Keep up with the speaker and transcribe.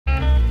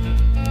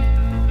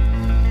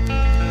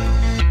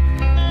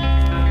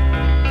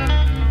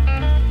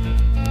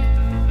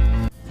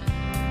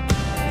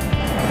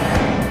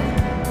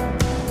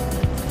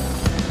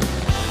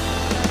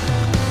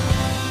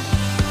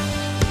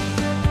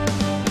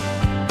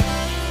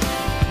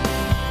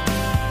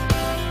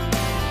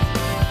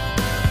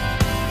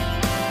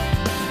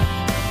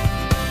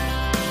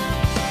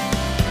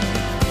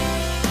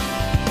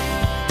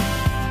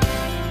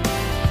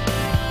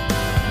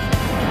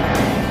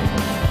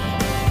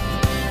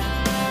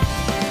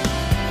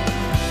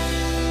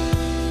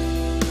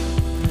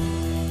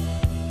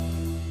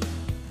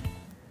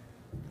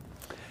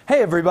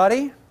Hey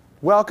everybody,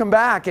 welcome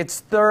back. It's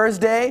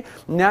Thursday,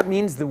 and that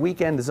means the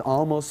weekend is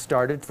almost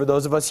started for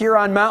those of us here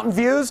on Mountain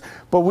Views,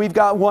 but we've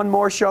got one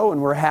more show and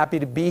we're happy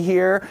to be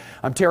here.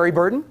 I'm Terry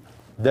Burton.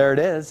 There it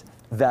is.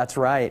 That's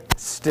right.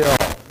 Still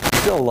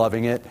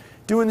loving it.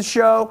 Doing the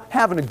show,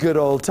 having a good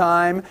old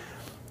time.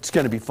 It's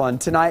going to be fun.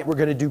 Tonight we're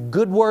going to do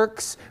good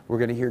works. We're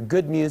going to hear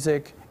good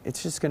music.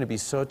 It's just going to be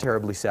so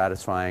terribly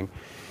satisfying.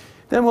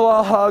 Then we'll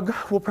all hug.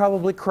 We'll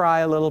probably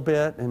cry a little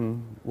bit,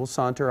 and we'll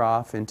saunter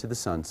off into the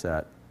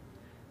sunset.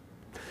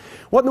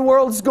 What in the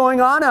world is going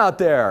on out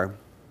there?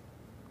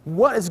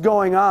 What is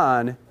going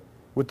on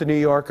with the New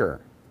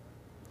Yorker?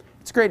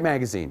 It's a great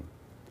magazine,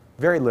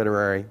 very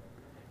literary,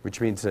 which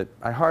means that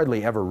I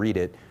hardly ever read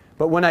it.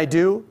 But when I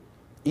do,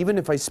 even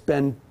if I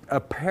spend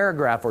a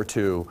paragraph or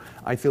two,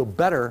 I feel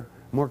better,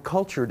 more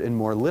cultured, and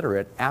more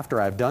literate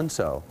after I've done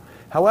so.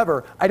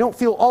 However, I don't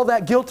feel all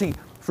that guilty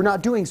for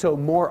not doing so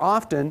more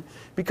often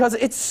because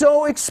it's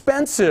so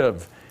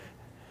expensive.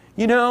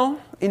 You know,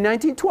 in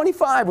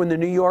 1925, when the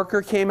New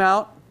Yorker came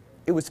out,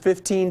 it was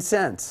 15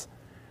 cents.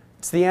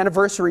 It's the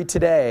anniversary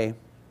today,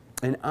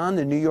 and on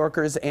the New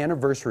Yorker's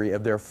anniversary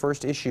of their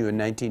first issue in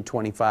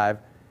 1925,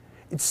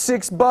 it's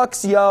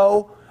 $6,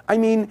 yo. I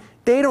mean,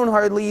 they don't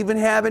hardly even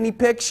have any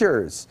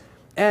pictures.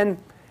 And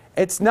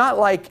it's not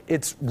like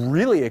it's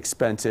really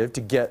expensive to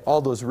get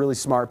all those really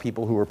smart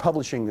people who are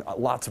publishing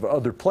lots of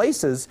other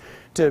places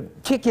to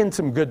kick in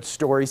some good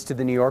stories to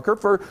the New Yorker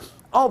for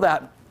all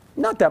that,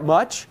 not that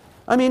much.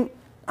 I mean,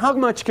 how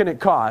much can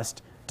it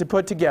cost to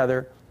put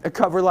together a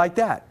cover like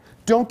that?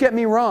 Don't get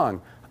me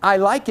wrong. I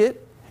like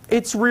it.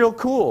 It's real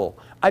cool.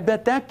 I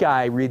bet that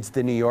guy reads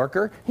the New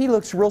Yorker. He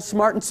looks real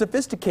smart and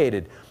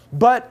sophisticated.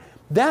 But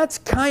that's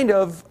kind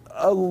of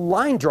a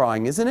line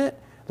drawing, isn't it?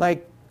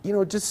 Like, you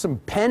know, just some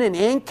pen and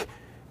ink,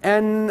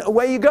 and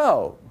away you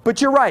go.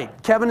 But you're right.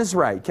 Kevin is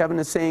right. Kevin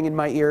is saying in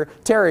my ear,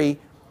 Terry,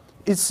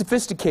 it's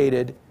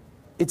sophisticated.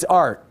 It's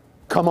art.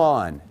 Come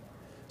on.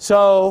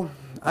 So,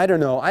 I don't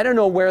know. I don't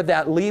know where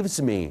that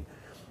leaves me.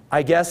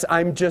 I guess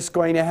I'm just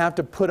going to have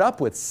to put up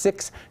with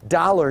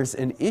 $6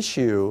 an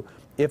issue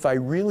if I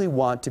really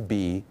want to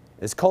be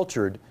as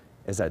cultured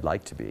as I'd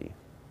like to be.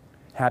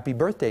 Happy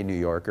birthday, New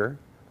Yorker.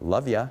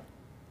 Love ya.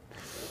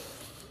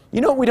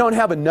 You know what we don't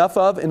have enough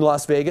of in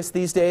Las Vegas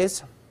these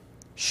days?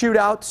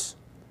 Shootouts,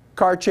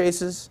 car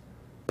chases,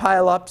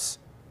 pile-ups,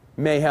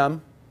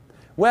 mayhem.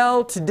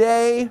 Well,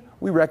 today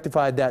we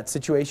rectified that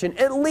situation,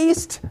 at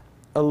least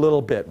a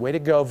little bit. Way to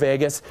go,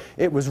 Vegas.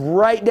 It was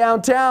right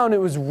downtown. It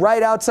was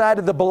right outside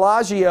of the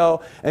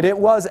Bellagio, and it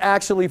was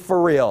actually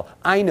for real.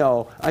 I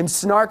know. I'm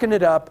snarking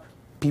it up.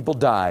 People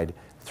died.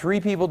 3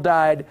 people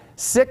died,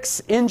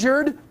 6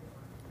 injured.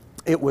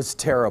 It was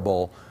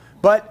terrible.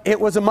 But it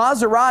was a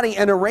Maserati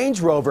and a Range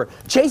Rover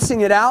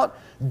chasing it out,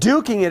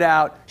 duking it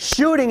out,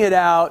 shooting it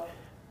out.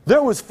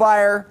 There was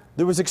fire.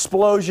 There was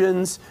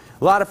explosions.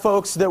 A lot of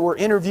folks that were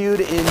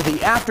interviewed in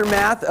the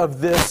aftermath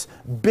of this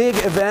big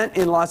event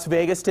in Las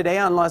Vegas today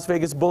on Las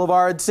Vegas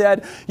Boulevard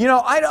said, you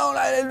know,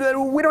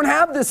 we don't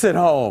have this at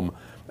home.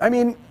 I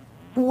mean,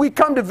 we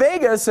come to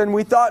Vegas and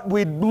we thought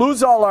we'd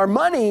lose all our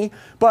money,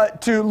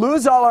 but to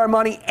lose all our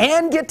money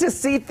and get to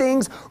see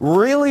things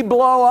really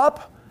blow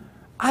up,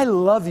 I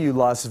love you,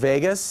 Las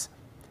Vegas.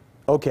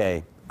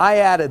 Okay, I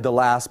added the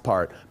last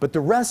part, but the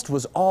rest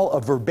was all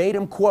a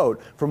verbatim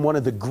quote from one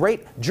of the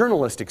great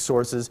journalistic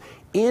sources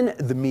in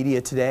the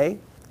media today,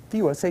 the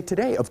USA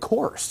Today, of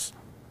course.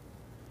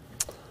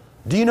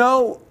 Do you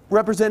know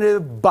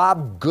Representative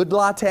Bob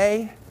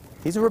Goodlatte?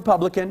 He's a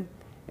Republican,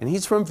 and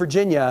he's from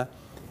Virginia,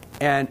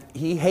 and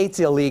he hates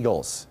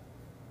illegals.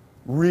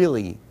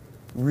 Really,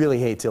 really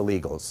hates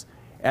illegals.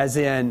 As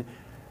in,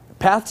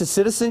 path to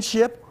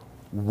citizenship?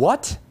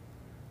 What?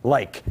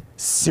 Like,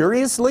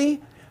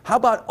 seriously? How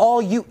about all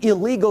you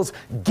illegals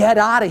get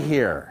out of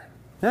here?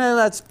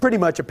 That's pretty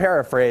much a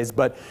paraphrase,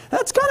 but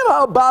that's kind of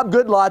how Bob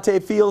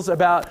Goodlatte feels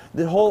about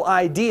the whole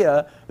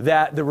idea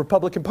that the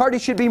Republican Party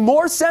should be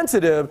more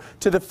sensitive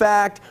to the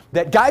fact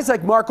that guys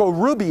like Marco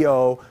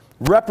Rubio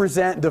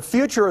represent the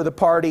future of the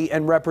party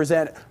and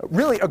represent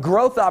really a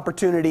growth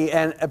opportunity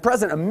and at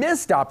present a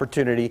missed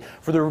opportunity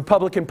for the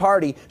Republican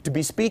Party to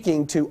be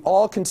speaking to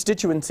all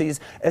constituencies,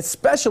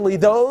 especially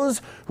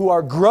those who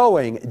are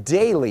growing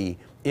daily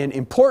in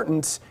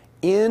importance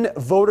in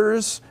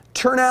voters'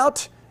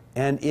 turnout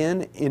and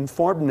in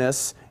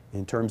informedness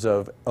in terms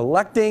of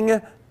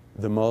electing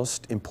the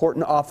most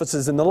important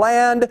offices in the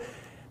land.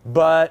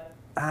 But,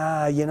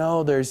 you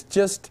know, there's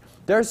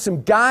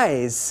some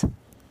guys.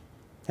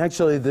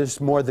 Actually, there's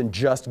more than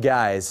just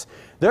guys.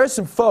 There are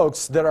some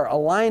folks that are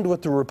aligned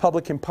with the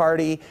Republican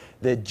Party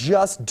that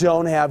just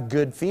don't have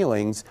good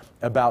feelings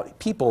about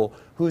people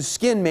whose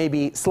skin may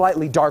be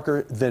slightly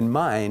darker than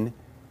mine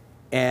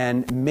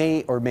and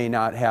may or may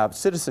not have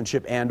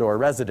citizenship and or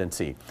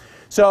residency.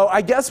 So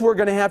I guess we're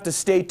going to have to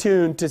stay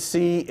tuned to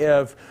see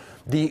if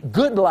the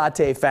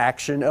Goodlatte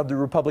faction of the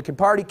Republican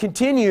Party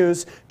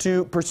continues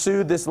to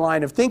pursue this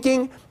line of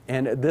thinking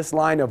and this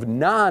line of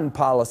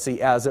non-policy,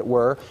 as it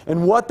were,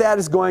 and what that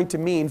is going to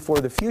mean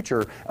for the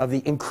future of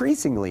the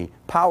increasingly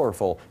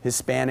powerful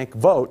Hispanic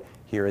vote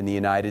here in the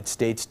United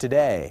States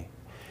today.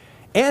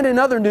 And in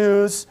other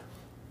news,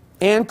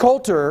 Ann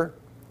Coulter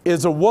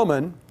is a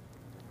woman,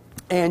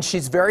 and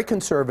she's very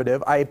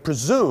conservative. I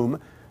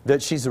presume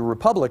that she's a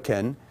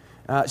Republican.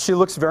 She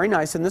looks very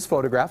nice in this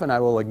photograph, and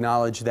I will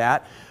acknowledge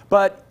that.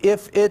 But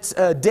if it's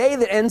a day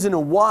that ends in a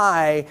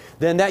Y,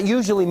 then that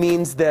usually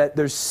means that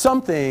there's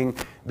something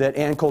that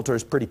Ann Coulter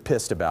is pretty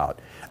pissed about.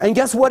 And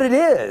guess what it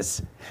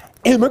is?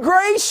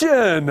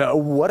 Immigration!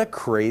 What a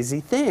crazy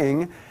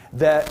thing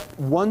that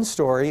one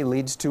story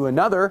leads to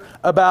another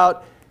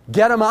about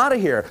get them out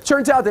of here.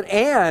 Turns out that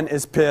Ann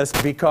is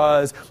pissed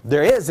because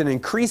there is an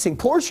increasing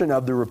portion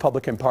of the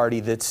Republican Party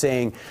that's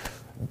saying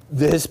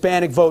the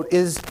Hispanic vote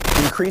is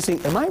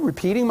increasing. Am I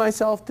repeating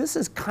myself? This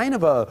is kind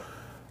of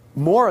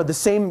more of the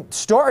same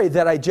story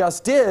that I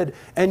just did,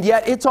 and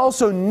yet it's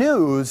also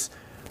news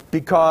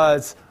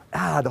because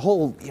the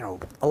whole,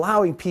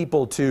 allowing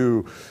people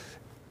to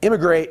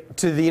immigrate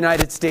to the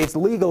United States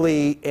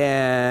legally,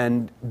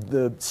 and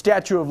the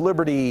Statue of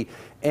Liberty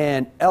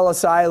and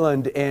Ellis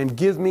Island, and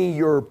give me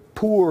your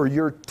poor,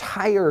 you're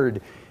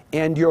tired,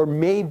 and you're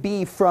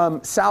maybe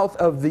from south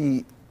of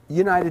the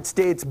United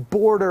States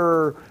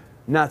border,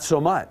 not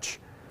so much.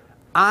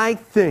 I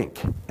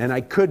think, and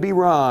I could be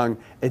wrong,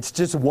 it's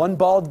just one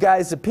bald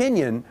guy's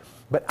opinion,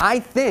 but I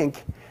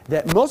think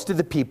that most of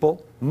the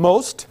people,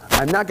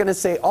 I'm not going to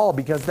say all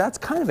because that's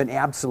kind of an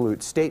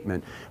absolute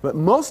statement, but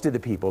most of the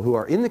people who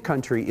are in the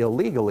country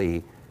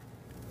illegally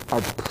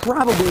are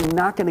probably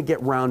not going to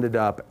get rounded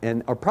up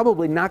and are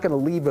probably not going to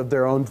leave of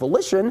their own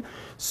volition.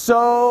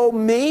 So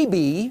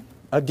maybe,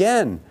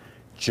 again,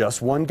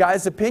 just one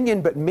guy's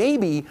opinion, but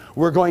maybe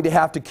we're going to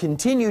have to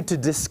continue to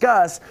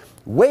discuss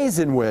ways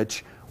in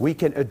which we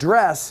can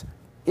address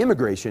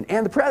immigration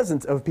and the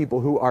presence of people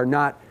who are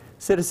not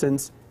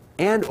citizens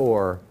and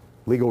or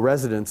legal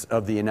residents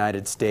of the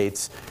United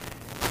States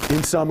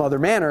in some other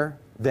manner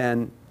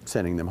than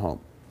sending them home.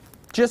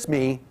 Just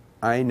me,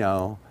 I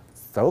know,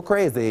 so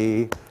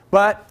crazy,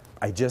 but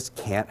I just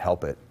can't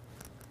help it.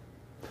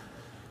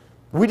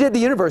 We did the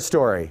universe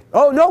story.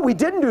 Oh no, we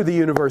didn't do the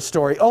universe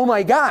story. Oh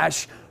my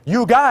gosh,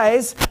 you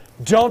guys,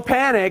 don't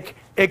panic,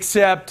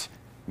 except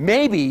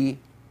maybe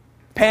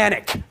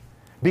panic.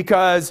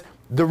 Because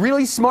the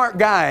really smart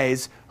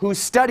guys who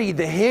study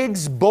the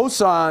Higgs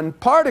boson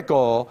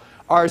particle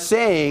are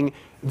saying,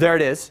 there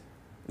it is.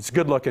 It's a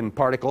good-looking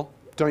particle,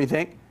 don't you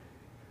think?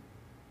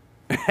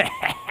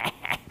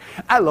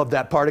 I love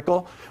that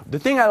particle. The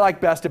thing I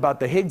like best about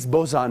the Higgs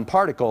boson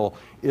particle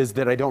is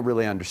that I don't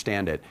really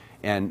understand it.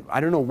 And I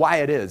don't know why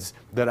it is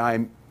that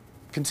I'm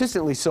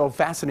consistently so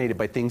fascinated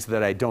by things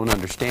that I don't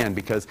understand,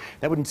 because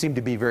that wouldn't seem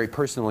to be very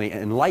personally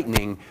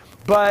enlightening.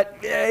 But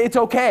it's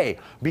okay,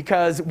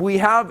 because we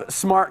have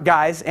smart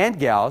guys and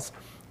gals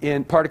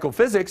in particle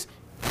physics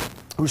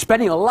who are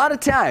spending a lot of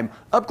time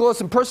up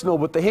close and personal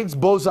with the Higgs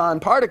boson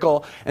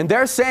particle, and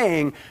they're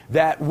saying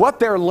that what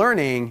they're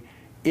learning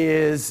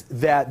is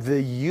that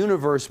the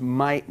universe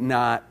might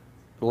not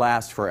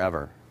last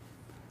forever.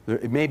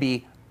 It may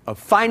be a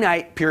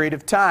finite period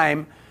of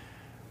time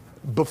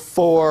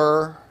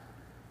before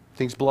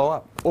things blow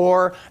up.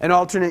 Or an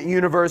alternate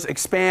universe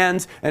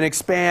expands and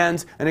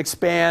expands and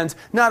expands,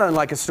 not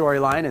unlike a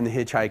storyline in The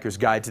Hitchhiker's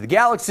Guide to the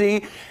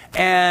Galaxy.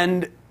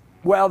 And,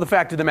 well, the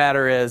fact of the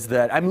matter is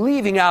that I'm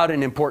leaving out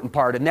an important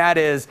part, and that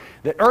is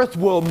that Earth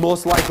will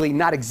most likely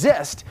not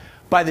exist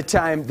by the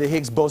time the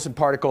Higgs boson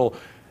particle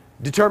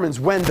determines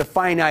when the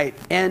finite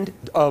end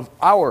of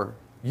our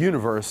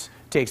universe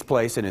takes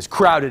place and is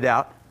crowded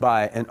out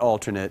by an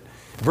alternate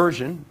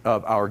version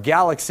of our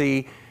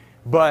galaxy.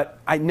 But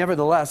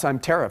nevertheless, I'm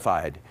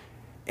terrified,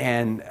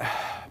 and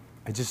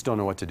I just don't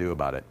know what to do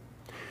about it.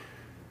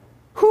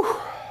 Whew,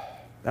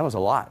 that was a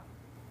lot.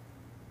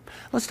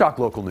 Let's talk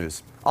local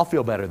news. I'll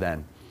feel better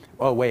then.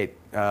 Oh, wait,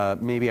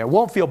 maybe I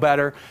won't feel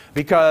better,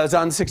 because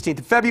on the 16th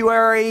of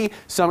February,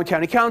 Summit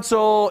County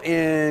Council,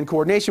 in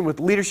coordination with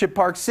Leadership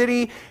Park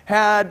City,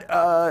 had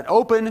an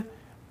open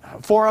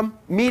forum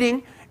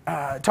meeting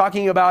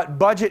talking about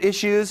budget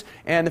issues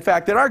and the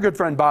fact that our good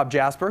friend Bob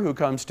Jasper, who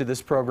comes to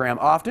this program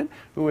often,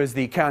 who is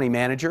the county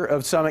manager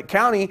of Summit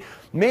County,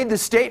 made the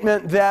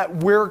statement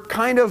that we're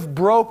kind of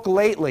broke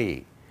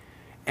lately.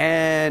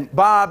 And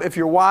Bob, if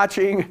you're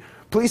watching,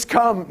 please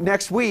come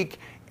next week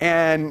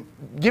and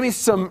give me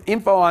some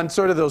info on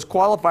sort of those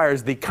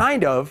qualifiers, the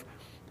kind of,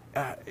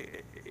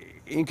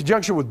 in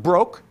conjunction with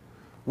broke,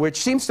 which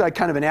seems like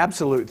kind of an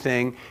absolute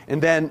thing,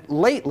 and then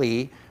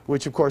lately,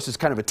 which of course is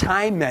kind of a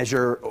time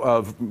measure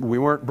of we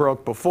weren't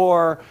broke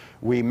before,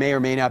 we may or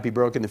may not be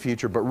broke in the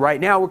future, but right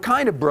now we're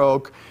kind of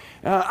broke.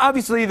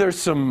 Obviously there's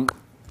some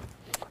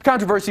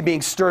controversy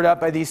being stirred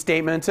up by these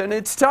statements, and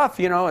it's tough,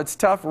 it's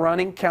tough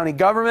running county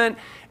government,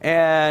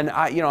 and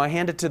I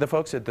hand it to the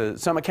folks at the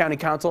Summit County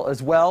Council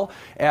as well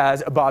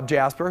as Bob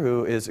Jasper,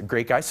 who is a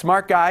great guy,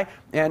 smart guy,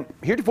 and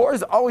heretofore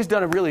has always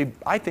done a really,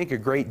 I think, a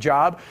great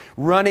job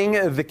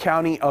running the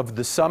county of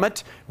the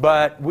Summit,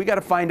 but we got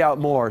to find out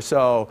more.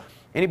 So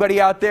anybody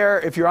out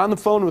there, if you're on the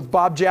phone with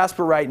Bob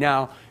Jasper right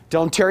now,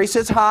 tell him Terry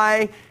says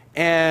hi,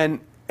 and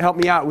help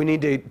me out. We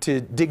need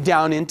to dig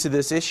down into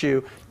this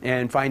issue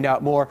and find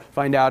out more,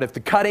 find out if the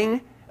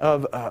cutting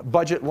of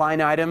budget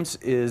line items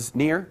is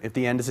near, if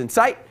the end is in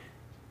sight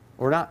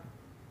or not.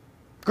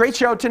 Great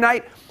show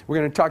tonight. We're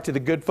going to talk to the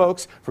good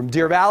folks from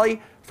Deer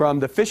Valley, from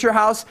the Fisher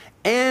House,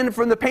 and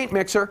from the Paint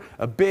Mixer.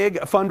 A big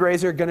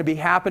fundraiser going to be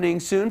happening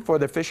soon for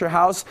the Fisher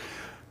House.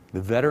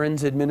 The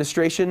Veterans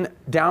Administration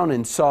down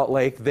in Salt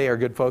Lake, they are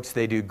good folks.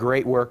 They do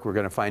great work. We're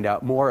going to find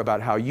out more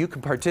about how you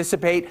can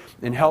participate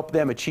and help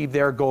them achieve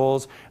their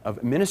goals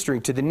of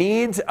ministering to the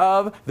needs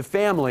of the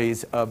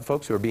families of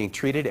folks who are being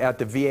treated at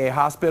the VA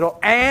hospital.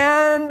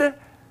 And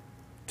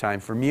time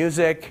for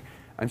music.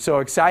 I'm so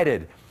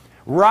excited.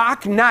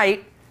 Rock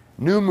Night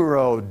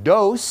numero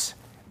dos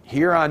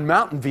here on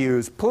Mountain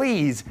Views.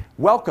 Please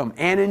welcome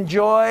and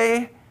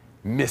enjoy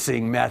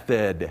Missing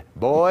Method.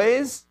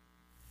 Boys.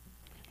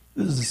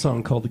 This is a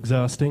song called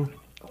Exhausting.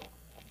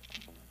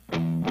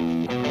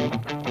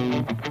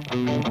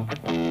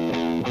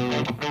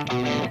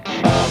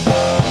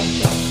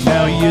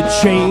 Now you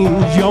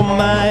change your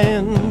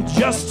mind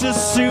just to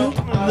suit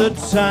the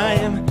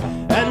time,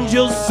 and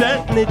you'll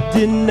certainly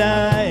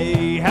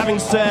deny having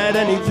said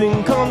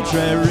anything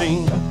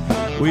contrary.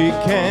 We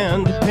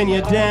can't pin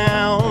you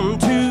down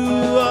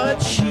to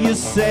what you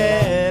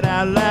said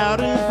out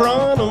loud in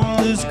front of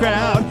this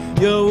crowd.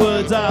 Your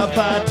words are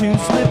far too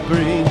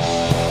slippery.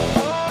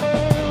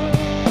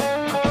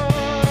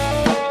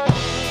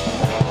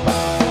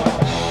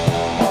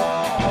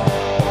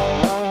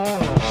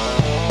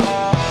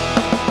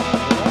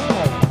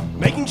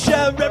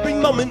 Every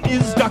moment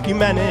is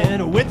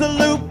documented with a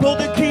loophole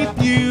to keep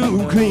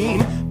you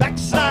clean.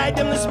 Backslide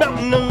down this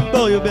mountain and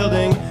blow your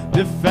building.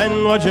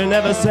 Defend what you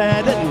never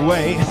said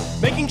anyway.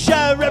 Making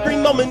sure every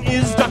moment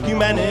is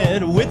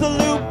documented with a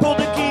loophole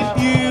to keep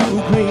you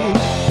clean.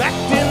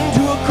 Backed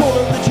into a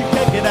corner that you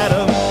can't get out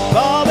of.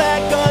 Fall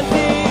back on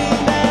denial.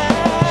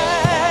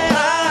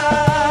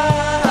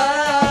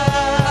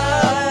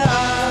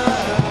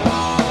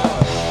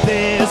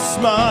 This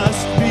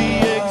must be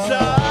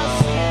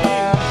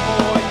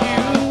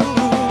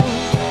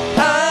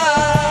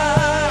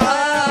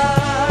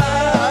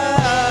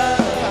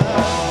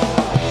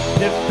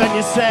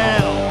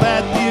yourself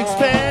at the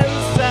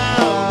expense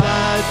of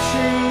the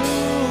truth.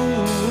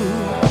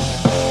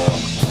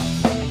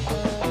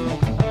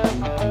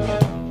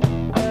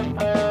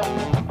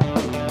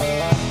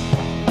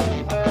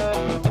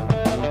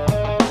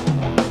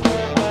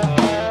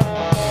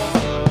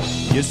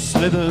 You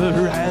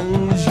slither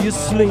and you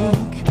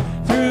slink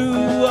through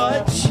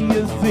what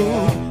you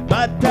think,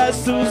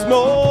 bypass those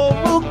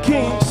moral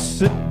kinks.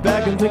 Sit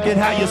back and think it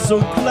how you're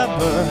so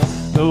clever.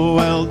 The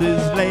world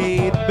is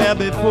laid bare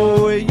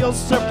before your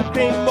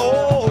self-proclaimed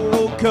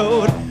moral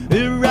code.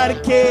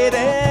 Eradicate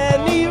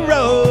any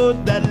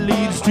road that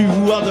leads to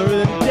other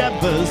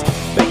endeavors.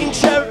 Making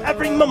sure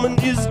every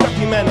moment is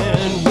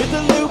documented with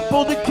a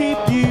loophole to keep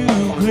you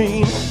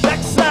clean.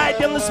 Backslide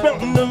down this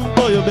mountain and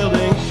blow your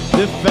building.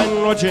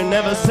 Defend what you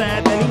never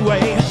said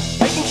anyway.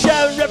 Making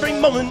sure every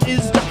moment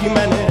is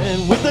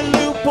documented with a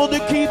loophole to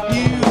keep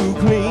you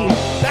clean.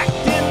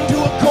 Backed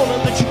into a corner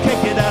that you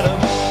can't get out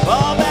of.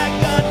 All back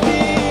on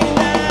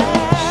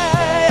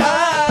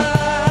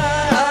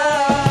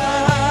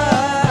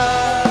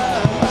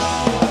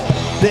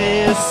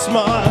this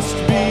must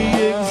be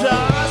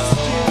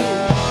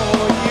exhausting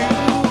for you.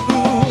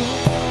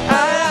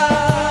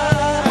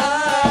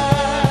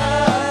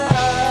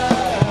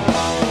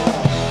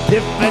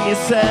 Defend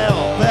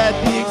yourself at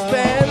the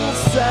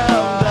expense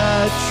of the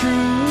truth.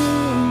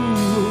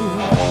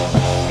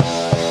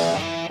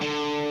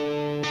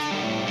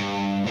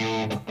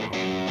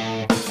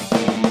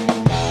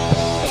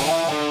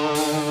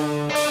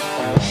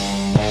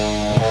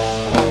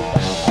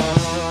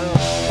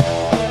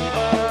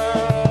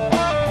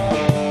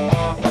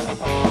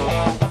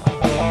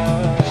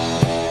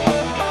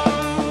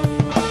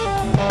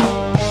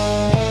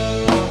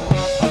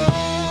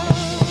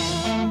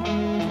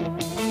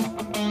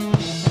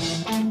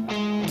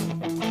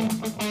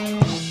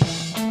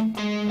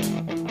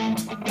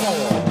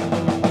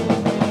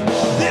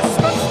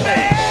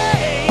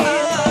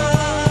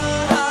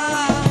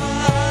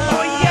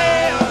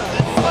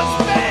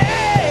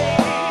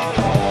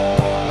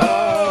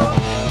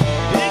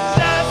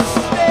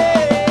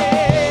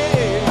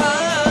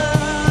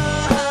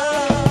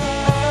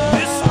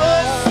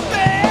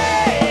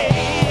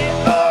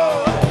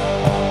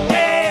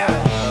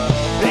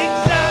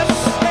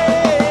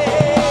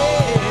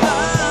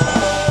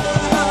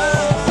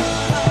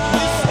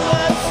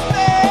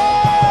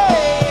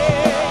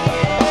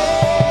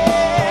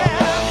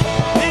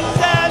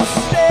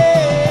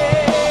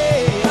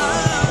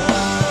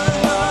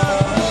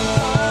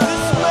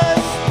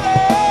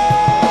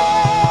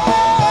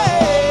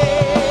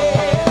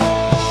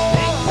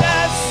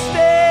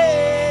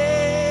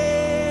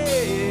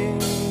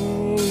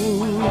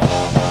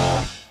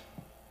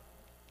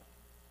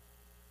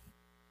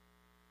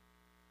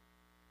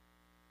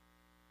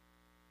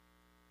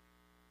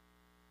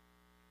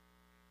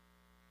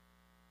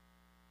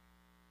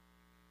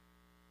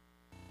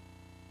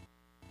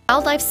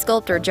 Wildlife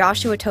sculptor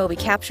Joshua Toby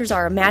captures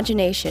our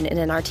imagination in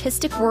an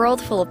artistic world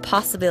full of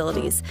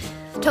possibilities.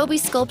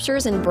 Toby's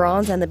sculptures in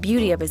bronze and the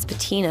beauty of his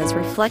patinas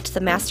reflect the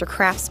master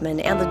craftsman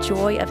and the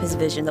joy of his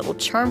vision that will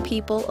charm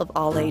people of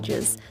all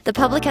ages. The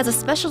public has a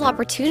special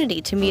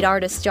opportunity to meet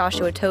artist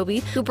Joshua Toby,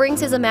 who brings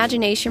his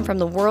imagination from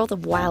the world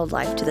of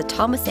wildlife to the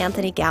Thomas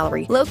Anthony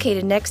Gallery,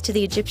 located next to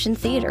the Egyptian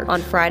Theater,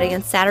 on Friday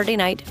and Saturday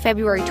night,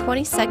 February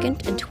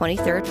 22nd and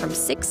 23rd from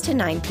 6 to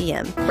 9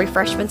 p.m.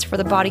 Refreshments for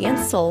the body and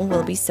soul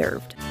will be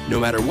served. No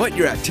matter what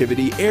your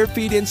activity,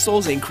 AirFeed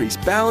insoles increase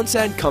balance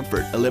and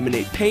comfort,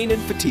 eliminate pain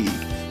and fatigue.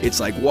 It's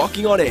like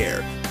walking on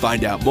air.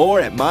 Find out more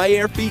at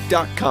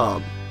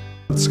myairfeet.com.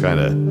 It's kind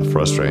of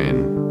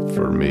frustrating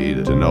for me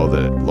to know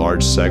that a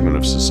large segment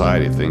of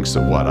society thinks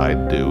that what I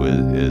do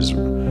is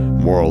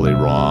morally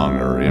wrong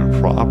or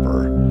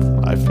improper.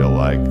 I feel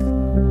like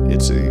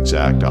it's the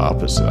exact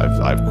opposite.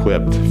 I've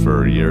quipped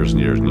for years and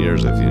years and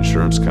years that the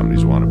insurance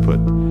companies want to put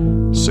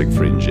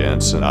Siegfried and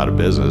Jensen out of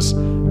business,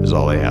 is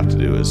all they have to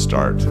do is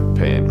start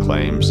paying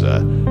claims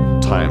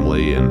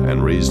timely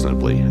and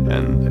reasonably,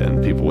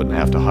 and people wouldn't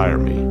have to hire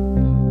me.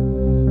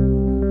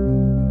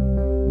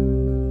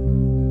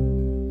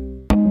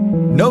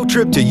 No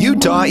trip to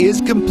Utah is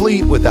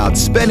complete without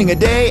spending a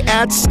day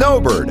at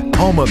Snowbird,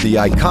 home of the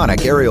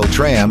iconic aerial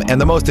tram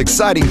and the most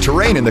exciting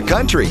terrain in the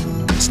country.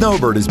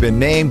 Snowbird has been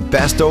named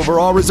Best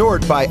Overall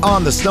Resort by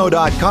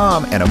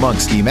OnTheSnow.com and among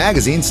Ski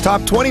Magazine's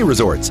top 20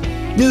 resorts.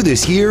 New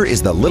this year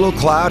is the Little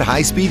Cloud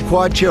high-speed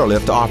quad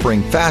chairlift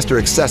offering faster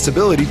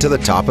accessibility to the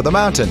top of the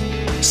mountain.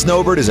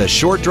 Snowbird is a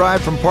short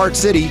drive from Park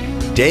City.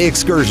 Day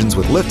excursions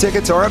with lift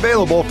tickets are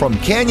available from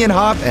Canyon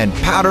Hop and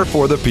Powder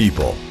for the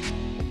People.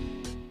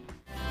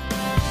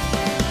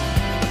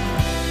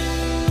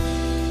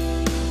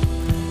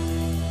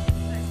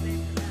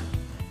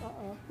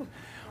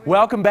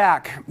 Welcome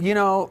back. You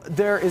know,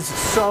 there is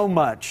so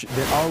much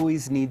that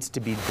always needs to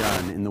be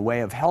done in the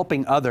way of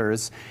helping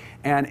others,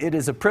 and it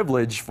is a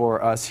privilege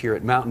for us here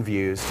at Mountain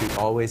Views to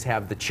always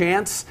have the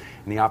chance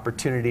and the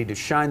opportunity to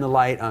shine the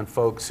light on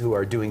folks who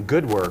are doing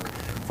good work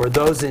for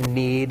those in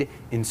need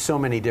in so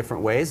many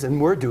different ways, and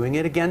we're doing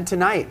it again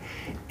tonight.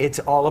 It's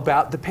all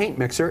about the paint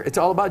mixer, it's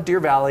all about Deer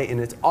Valley, and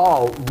it's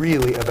all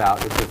really about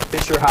the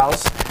Fisher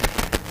House.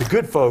 The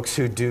good folks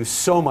who do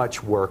so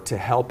much work to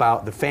help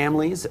out the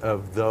families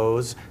of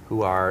those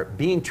who are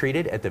being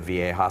treated at the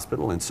VA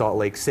hospital in Salt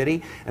Lake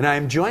City. And I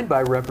am joined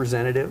by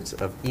representatives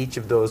of each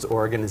of those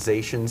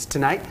organizations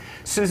tonight.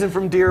 Susan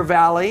from Deer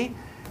Valley,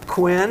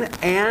 Quinn,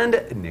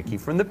 and Nikki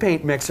from the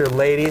Paint Mixer.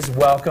 Ladies,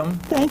 welcome.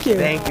 Thank you.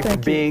 Thank you for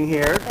being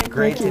here.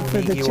 Great to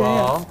meet you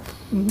all.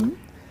 Mm-hmm.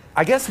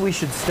 I guess we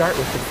should start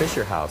with the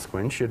Fisher House,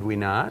 Quinn, should we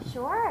not?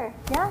 Sure,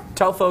 yeah.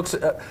 Tell folks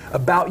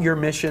about your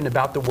mission,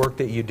 about the work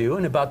that you do,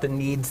 and about the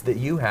needs that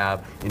you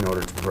have in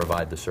order to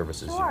provide the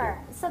services you do. Sure.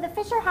 So the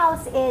Fisher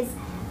House it's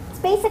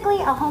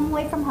basically a home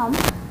away from home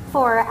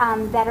for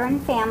veteran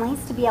families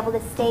to be able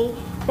to stay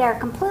there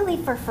completely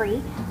for free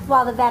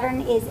while the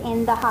veteran is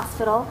in the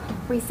hospital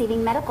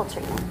receiving medical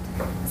treatment.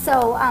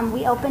 So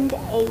we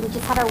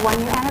just had our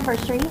 1-year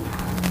anniversary.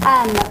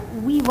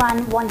 We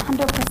run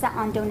 100%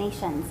 on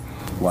donations.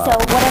 Wow. So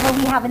whatever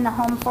we have in the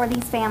home for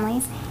these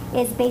families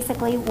is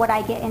basically what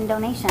I get in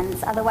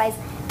donations. Otherwise,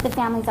 the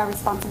families are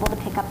responsible to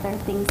pick up their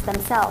things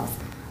themselves.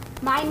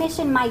 My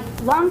mission, my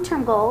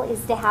long-term goal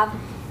is to have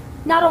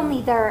not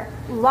only their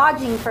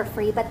lodging for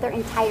free, but their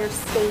entire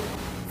stay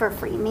for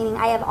free, meaning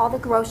I have all the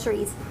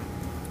groceries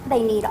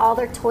they need, all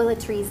their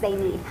toiletries they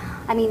need.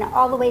 I mean,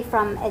 all the way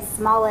from as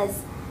small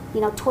as,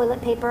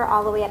 toilet paper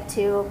all the way up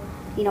to,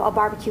 a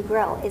barbecue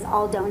grill is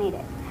all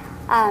donated.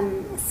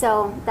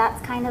 So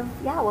that's kind of,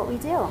 what we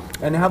do.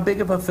 And how big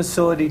of a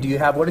facility do you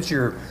have? What is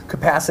your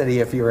capacity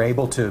if you're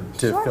able to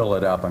Sure. fill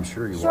it up? I'm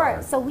sure you are.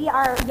 Sure. So we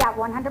are,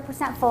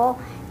 100% full,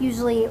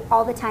 usually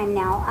all the time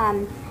now.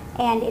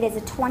 And it is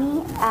a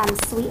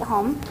 20-suite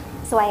home,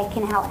 so I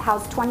can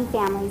house 20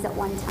 families at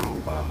one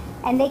time. Wow.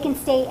 And they can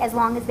stay as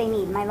long as they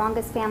need. My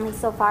longest family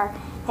so far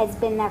has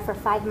been there for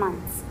 5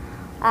 months.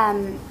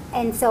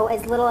 And so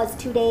as little as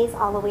 2 days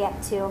all the way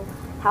up to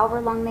however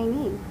long they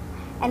need.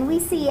 And we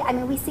see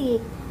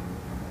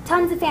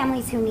tons of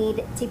families who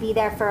need to be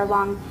there for a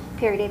long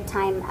period of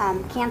time.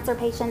 Cancer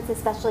patients,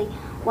 especially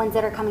ones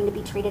that are coming to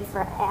be treated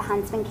for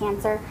Huntsman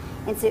cancer.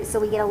 And so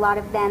we get a lot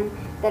of them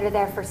that are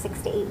there for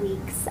 6 to 8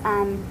 weeks.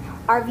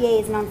 Our VA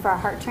is known for our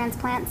heart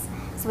transplants.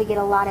 So we get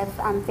a lot of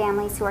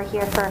families who are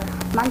here for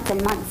months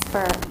and months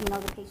for,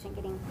 the patient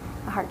getting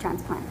a heart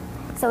transplant.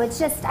 So it's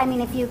just,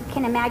 if you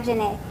can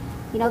imagine it,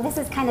 this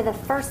is kind of the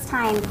first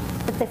time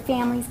that the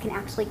families can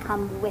actually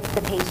come with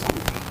the patient.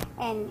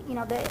 And,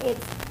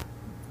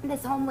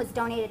 this home was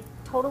donated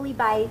totally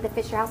by the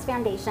Fisher House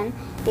Foundation.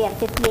 They have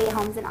 58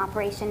 homes in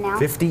operation now.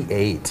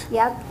 58?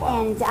 Yep, Wow.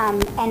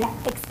 And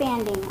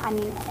expanding,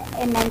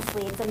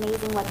 immensely. It's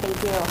amazing what they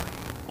do.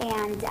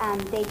 And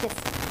they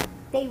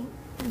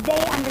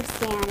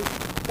understand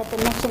that the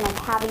mission of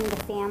having the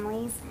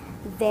families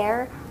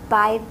there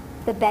by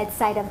the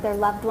bedside of their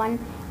loved one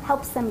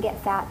helps them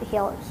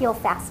heal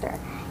faster.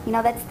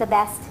 That's the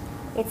best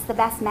it's the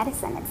best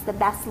medicine. It's the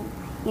best,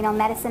 you know,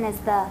 medicine is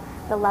the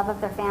love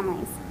of their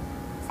families.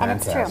 And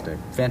it's true. Fantastic.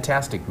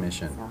 Fantastic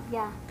mission. So,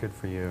 yeah. Good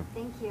for you.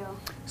 Thank you.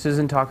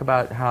 Susan, talk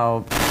about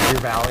how Deer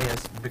Valley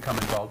has become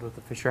involved with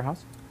the Fisher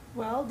House.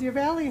 Well, Deer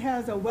Valley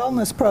has a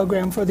wellness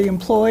program for the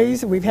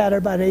employees. We've had it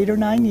about 8 or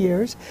 9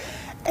 years.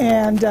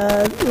 And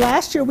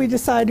last year we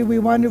decided we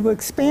wanted to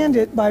expand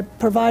it by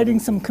providing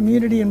some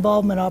community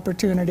involvement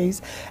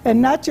opportunities,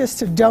 and not just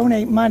to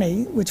donate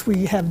money, which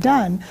we have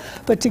done,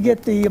 but to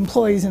get the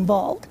employees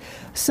involved.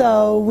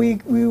 So we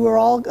were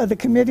all, the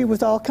committee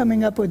was all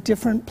coming up with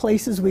different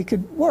places we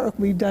could work.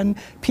 We've done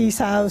Peace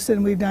House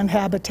and we've done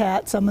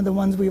Habitat, some of the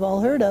ones we've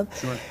all heard of.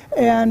 Sure.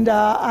 And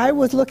I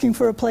was looking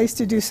for a place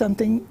to do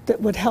something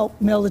that would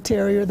help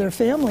military or their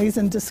families,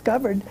 and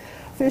discovered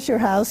Fisher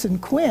House in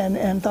Quinn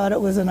and thought it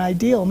was an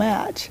ideal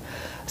match.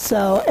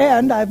 So,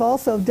 and I've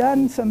also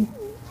done some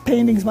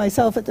paintings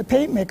myself at the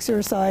paint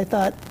mixer, so I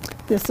thought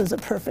this is a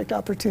perfect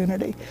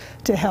opportunity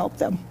to help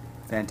them.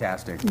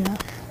 Fantastic. Yeah.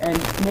 And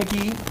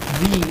Nikki,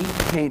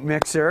 the paint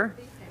mixer,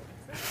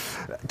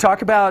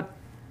 talk about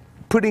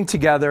putting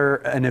together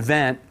an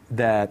event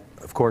that,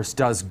 of course,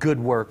 does good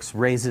works,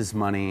 raises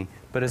money,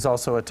 but is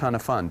also a ton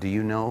of fun. Do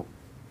you know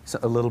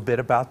a little bit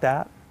about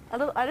that? I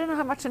don't know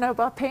how much I know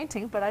about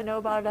painting, but I know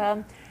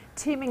about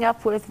teaming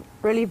up with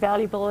really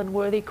valuable and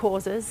worthy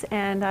causes,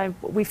 and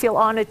we feel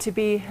honored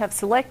to have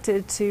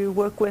selected to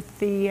work with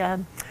the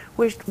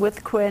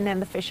with Quinn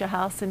and the Fisher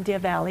House in Deer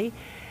Valley.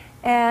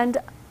 And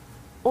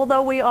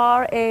although we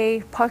are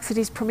a Park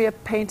City's premier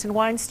paint and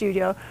wine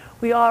studio,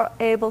 we are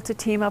able to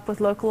team up with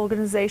local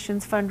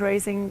organizations,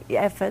 fundraising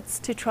efforts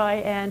to try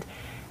and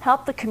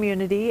help the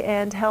community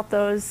and help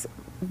those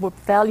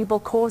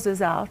valuable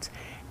causes out.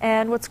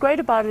 And what's great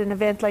about an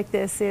event like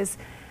this is,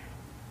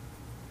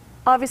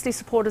 obviously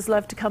supporters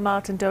love to come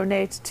out and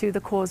donate to the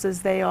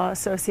causes they are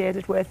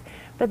associated with,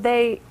 but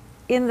they,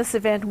 in this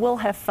event, will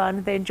have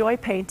fun. They enjoy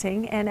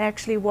painting, and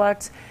actually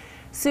what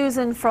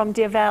Susan from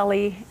Deer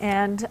Valley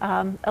and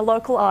a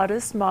local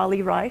artist,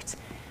 Marley Wright,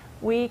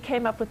 we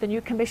came up with a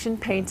new commissioned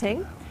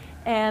painting,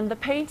 and the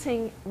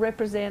painting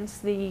represents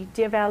the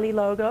Deer Valley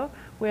logo.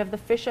 We have the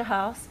Fisher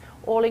House,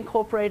 all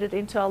incorporated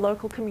into our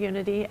local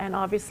community, and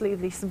obviously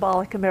the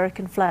symbolic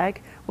American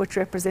flag, which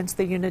represents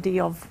the unity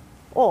of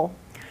all.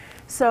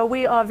 So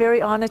we are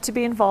very honored to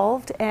be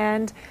involved,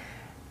 and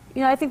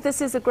you know, I think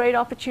this is a great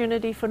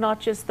opportunity for not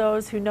just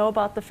those who know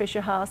about the Fisher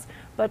House,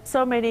 but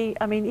so many,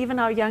 I mean, even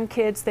our young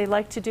kids, they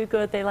like to do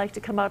good, they like to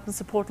come out and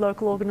support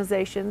local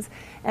organizations,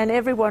 and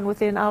everyone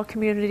within our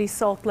community,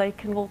 Salt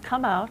Lake, will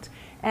come out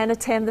and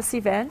attend this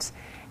event,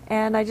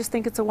 and I just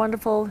think it's a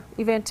wonderful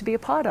event to be a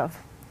part of.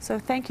 So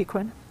thank you,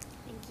 Quinn.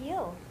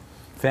 You.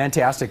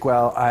 Fantastic.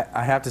 Well,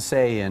 I have to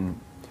say, in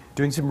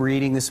doing some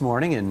reading this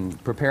morning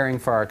and preparing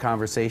for our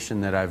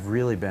conversation, that I've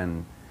really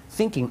been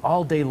thinking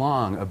all day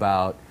long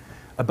about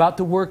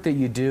the work that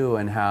you do,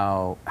 and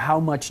how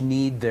much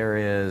need there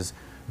is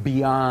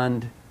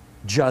beyond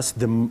just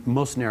the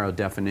most narrow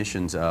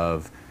definitions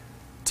of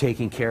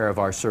taking care of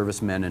our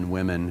servicemen and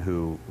women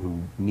who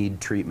need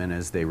treatment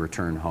as they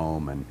return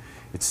home. And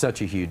it's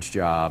such a huge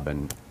job,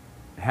 and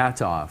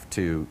hats off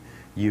to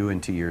you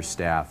and to your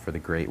staff for the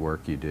great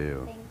work you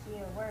do. Thank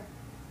you. We're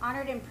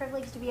honored and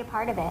privileged to be a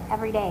part of it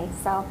every day.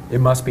 So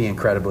it must be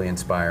incredibly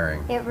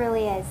inspiring. it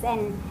really is.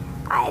 And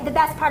the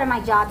best part of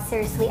my job,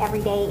 seriously,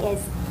 every day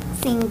is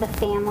seeing the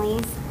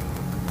families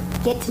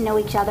get to know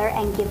each other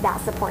and give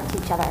that support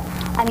to each other.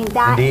 I mean,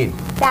 that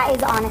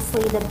is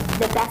honestly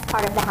the best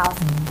part of the house.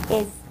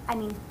 Is, I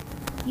mean,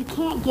 you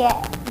can't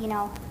get, you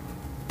know,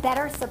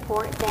 better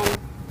support than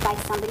by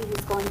somebody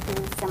who's going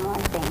through similar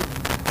things.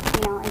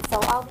 You know, and so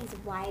all these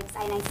wives,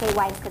 and I say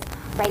wives because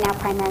right now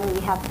primarily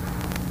we have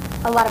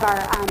a lot of our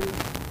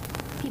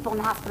people in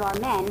the hospital are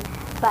men,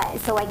 but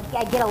so I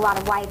get a lot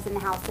of wives in the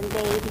house, and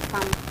they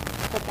become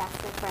the best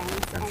of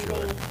friends, and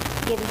they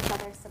give each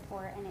other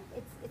support, and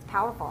it's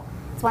powerful.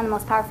 It's one of the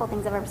most powerful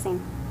things I've ever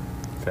seen.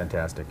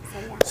 Fantastic. So,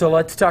 yeah. So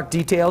let's talk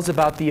details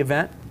about the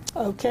event.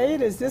 Okay,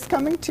 it is this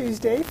coming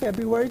Tuesday,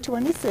 February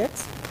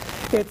 26th.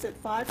 It's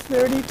at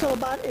 5:30 till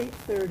about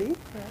 8:30.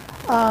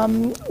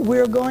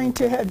 We're going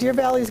to have, Deer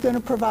Valley is going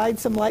to provide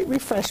some light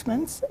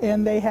refreshments,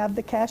 and they have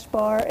the cash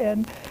bar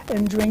and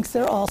drinks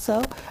there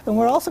also. And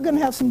we're also going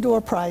to have some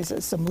door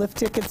prizes, some lift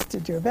tickets to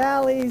Deer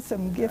Valley,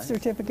 some gift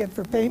certificate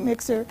for paint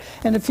mixer,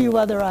 and a few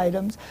other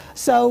items.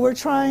 So we're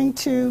trying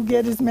to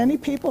get as many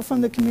people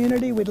from the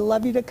community. We'd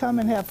love you to come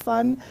and have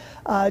fun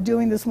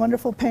doing this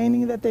wonderful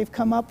painting that they've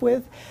come up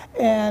with,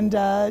 and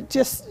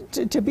just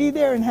to be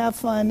there and have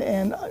fun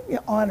and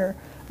honor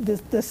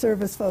the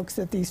service folks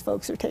that these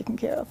folks are taking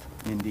care of.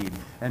 Indeed.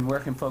 And where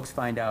can folks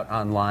find out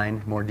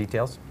online more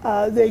details?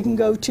 They can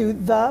go to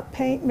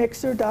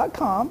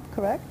thepaintmixer.com,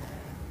 correct?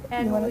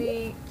 And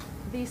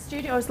the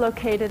studio is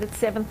located at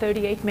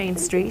 738 Main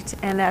Street,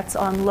 and that's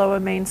on Lower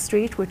Main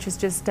Street, which is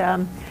just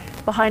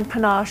behind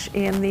Panache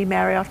in the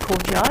Marriott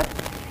Courtyard.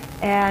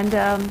 And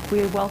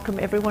we welcome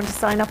everyone to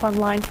sign up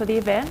online for the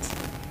event,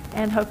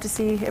 and hope to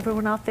see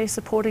everyone out there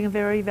supporting a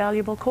very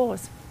valuable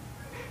cause.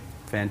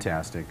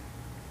 Fantastic.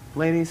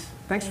 Ladies,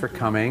 thanks for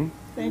coming.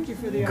 Thank you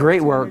for the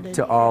Great work opportunity.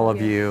 to all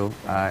of you.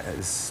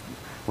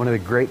 One of the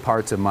great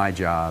parts of my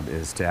job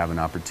is to have an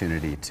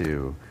opportunity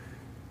to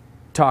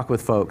talk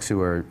with folks who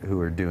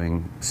are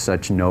doing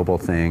such noble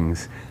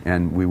things,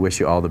 and we wish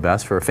you all the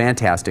best for a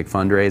fantastic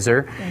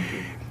fundraiser. Thank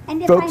you.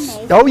 And if Folks,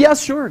 I may, oh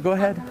yes, sure, go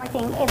ahead. one more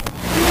thing.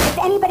 If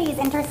anybody is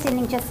interested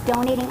in just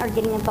donating or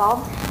getting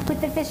involved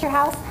with the Fisher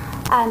House,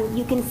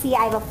 you can see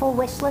I have a full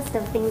wish list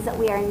of things that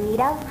we are in need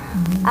of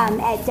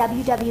at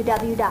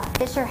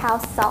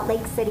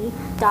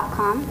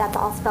www.fisherhousesaltlakecity.com. That's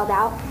all spelled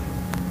out.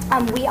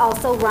 We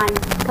also run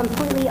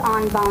completely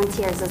on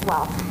volunteers as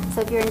well. So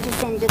if you're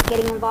interested in just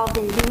getting involved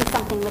in doing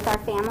something with our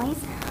families,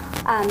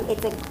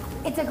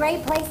 it's a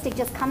great place to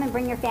just come and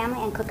bring your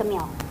family and cook a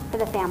meal for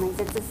the families.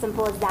 It's as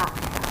simple as that.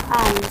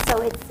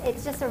 So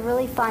it's just a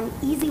really fun,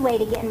 easy way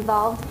to get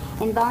involved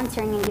in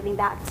volunteering and giving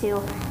back to,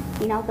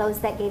 you know, those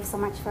that gave so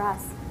much for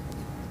us.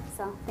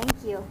 So thank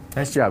you.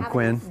 Nice job,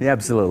 Quinn. Yeah,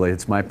 absolutely.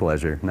 It's my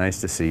pleasure.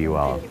 Nice to see you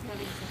all.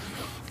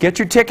 Get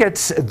your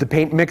tickets at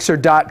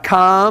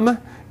thepaintmixer.com.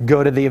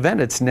 Go to the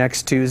event. It's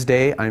next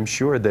Tuesday. I'm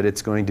sure that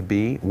it's going to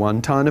be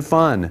one ton of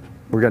fun.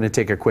 We're going to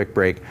take a quick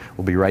break.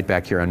 We'll be right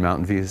back here on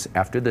Mountain Views.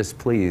 After this,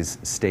 please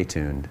stay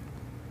tuned.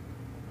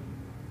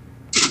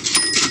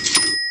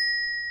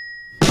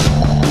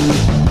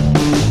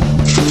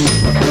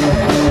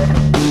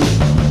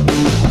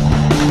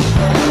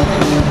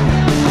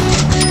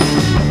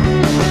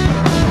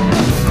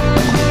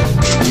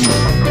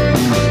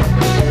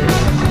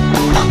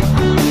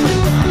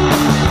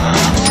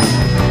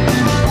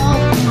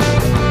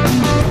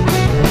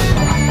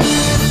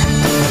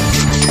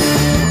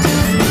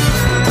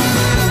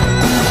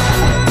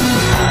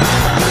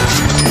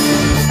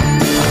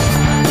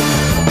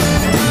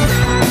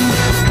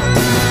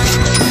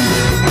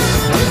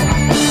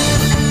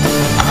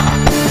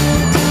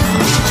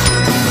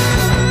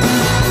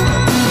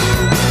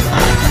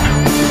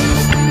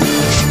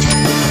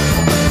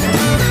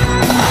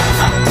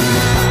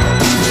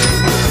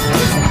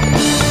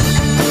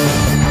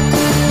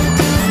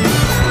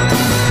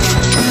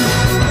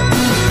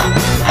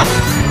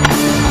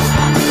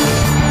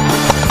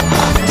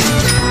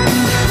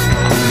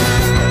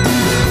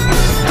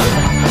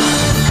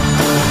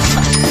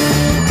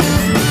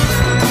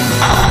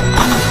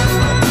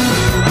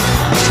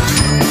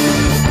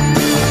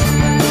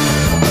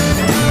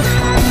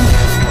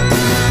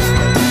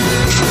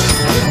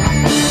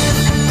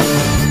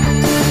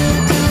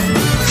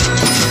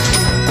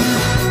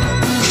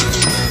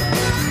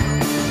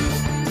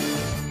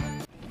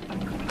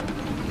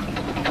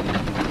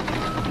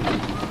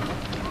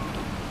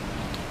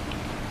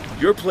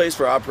 Your place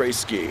for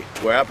après-ski,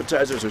 where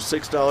appetizers are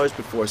 $6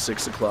 before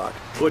 6 o'clock.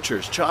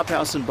 Butcher's, Chop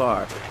House and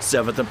Bar,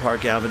 7th and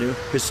Park Avenue,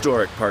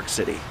 historic Park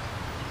City.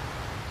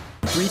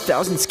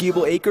 3,000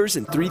 skiable acres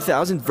and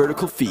 3,000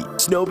 vertical feet.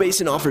 Snow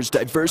Basin offers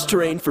diverse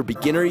terrain for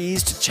beginner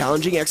ease to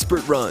challenging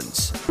expert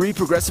runs. 3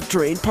 progressive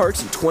terrain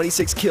parks and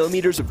 26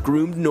 kilometers of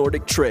groomed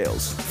Nordic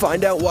trails.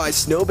 Find out why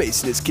Snow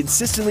Basin is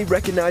consistently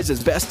recognized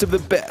as best of the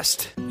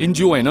best.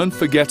 Enjoy an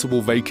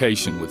unforgettable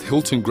vacation with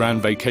Hilton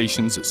Grand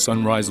Vacations at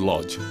Sunrise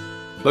Lodge.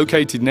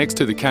 Located next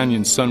to the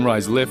Canyon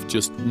Sunrise Lift,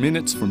 just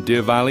minutes from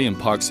Deer Valley and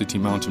Park City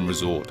Mountain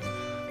Resort.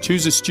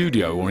 Choose a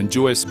studio or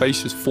enjoy a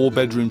spacious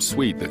 4-bedroom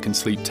suite that can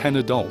sleep 10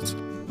 adults,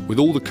 with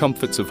all the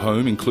comforts of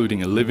home,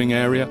 including a living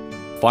area,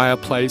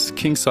 fireplace,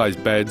 king-size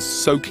beds,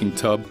 soaking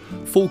tub,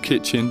 full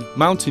kitchen,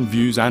 mountain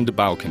views and a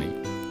balcony.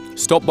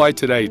 Stop by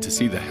today to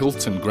see the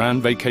Hilton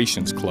Grand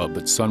Vacations Club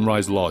at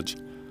Sunrise Lodge.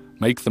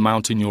 Make the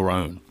mountain your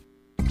own.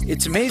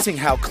 It's amazing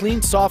how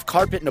clean, soft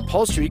carpet and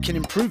upholstery can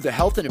improve the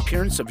health and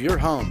appearance of your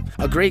home.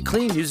 A Great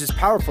Clean uses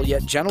powerful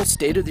yet gentle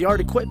state-of-the-art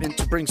equipment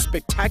to bring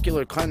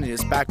spectacular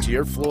cleanliness back to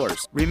your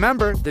floors.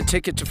 Remember, the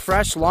ticket to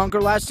fresh,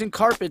 longer-lasting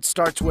carpet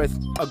starts with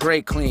A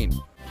Great Clean.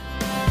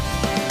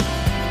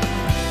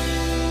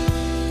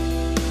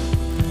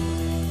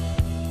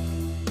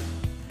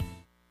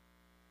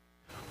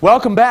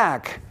 Welcome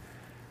back.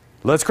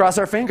 Let's cross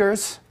our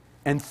fingers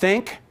and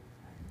think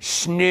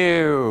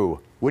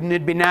snow. Wouldn't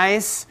it be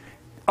nice?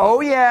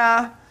 Oh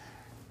yeah,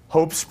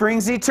 hope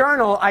springs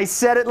eternal. I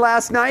said it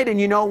last night, and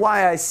you know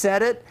why I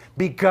said it?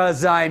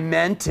 Because I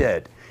meant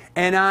it.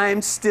 And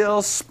I'm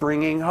still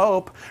springing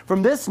hope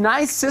from this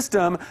nice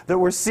system that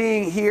we're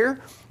seeing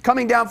here.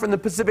 Coming down from the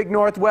Pacific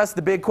Northwest,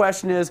 the big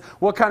question is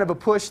what kind of a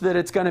push that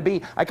it's going to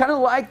be. I kind of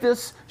like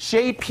this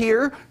shape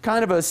here,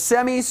 kind of a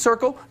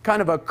semicircle,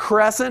 kind of a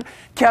crescent.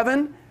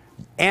 Kevin,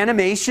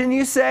 animation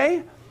you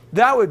say?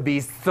 That would be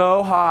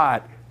so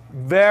hot.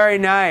 Very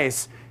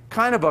nice.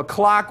 Kind of a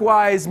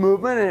clockwise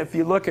movement, and if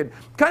you look at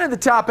kind of the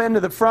top end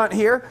of the front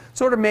here,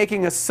 sort of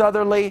making a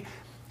southerly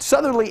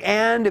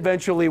and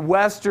eventually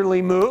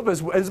westerly move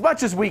as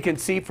much as we can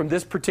see from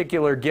this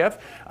particular GIF.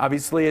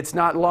 Obviously it's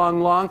not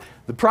long.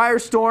 The prior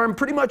storm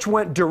pretty much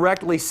went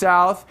directly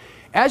south.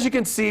 As you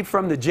can see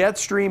from the jet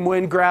stream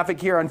wind graphic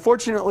here,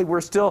 unfortunately we're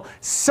still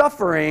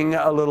suffering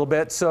a little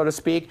bit, so to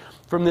speak,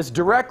 from this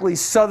directly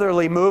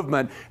southerly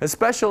movement,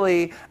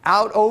 especially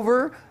out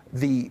over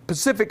the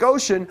Pacific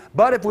Ocean,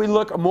 but if we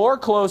look more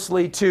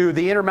closely to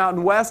the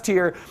Intermountain West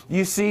here,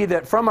 you see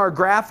that from our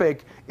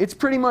graphic, it's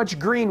pretty much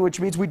green, which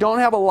means we don't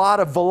have a lot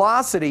of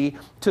velocity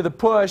to the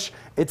push.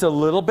 It's a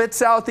little bit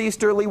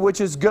southeasterly,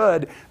 which is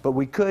good, but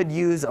we could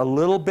use a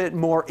little bit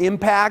more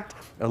impact,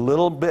 a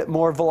little bit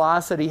more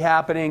velocity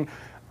happening.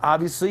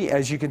 Obviously,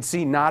 as you can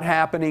see, not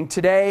happening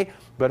today,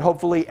 but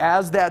hopefully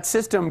as that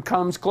system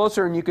comes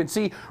closer, and you can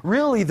see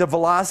really the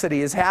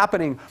velocity is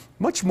happening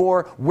much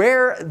more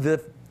where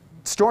the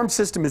storm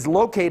system is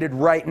located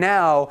right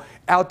now,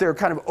 out there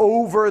kind of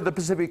over the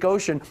Pacific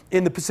Ocean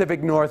in the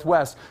Pacific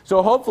Northwest.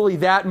 So hopefully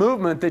that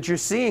movement that you're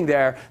seeing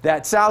there,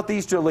 that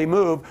southeasterly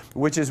move,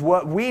 which is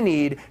what we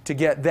need to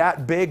get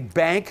that big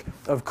bank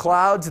of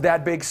clouds,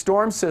 that big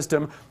storm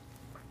system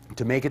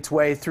to make its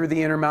way through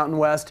the Intermountain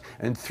West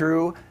and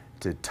through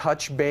to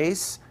touch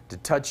base, to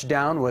touch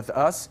down with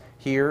us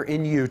here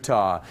in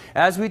Utah.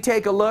 As we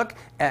take a look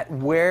at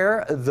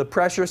where the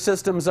pressure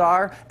systems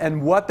are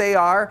and what they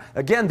are,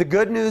 again, the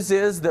good news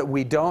is that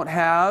we don't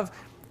have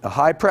a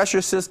high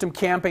pressure system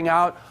camping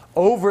out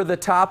over the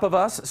top of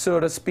us, so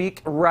to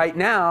speak, right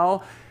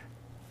now.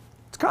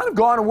 It's kind of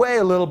gone away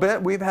a little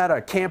bit. We've had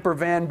a Camper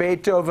Van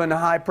Beethoven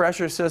high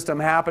pressure system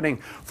happening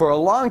for a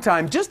long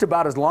time, just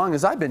about as long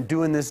as I've been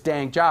doing this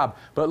dang job.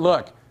 But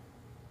look,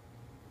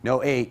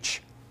 no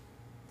H.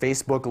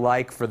 Facebook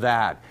like for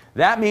that.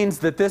 That means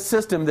that this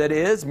system that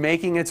is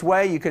making its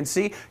way, you can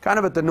see, kind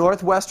of at the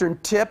northwestern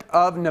tip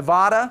of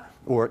Nevada,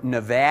 or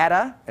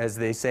Nevada, as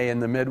they say in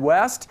the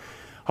Midwest,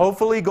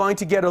 hopefully going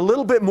to get a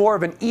little bit more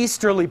of an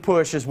easterly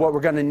push is what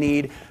we're going to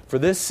need for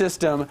this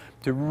system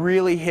to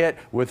really hit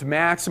with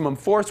maximum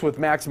force, with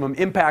maximum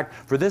impact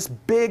for this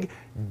big,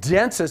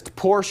 densest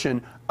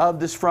portion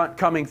of this front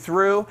coming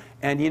through.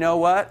 And you know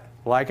what?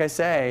 Like I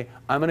say,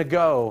 I'm going to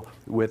go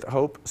with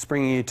hope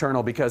springing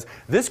eternal, because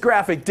this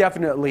graphic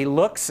definitely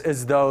looks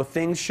as though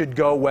things should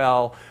go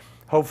well.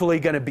 Hopefully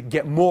going to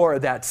get more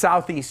of that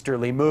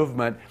southeasterly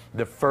movement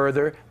the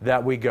further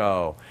that we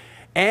go.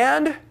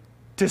 And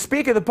to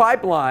speak of the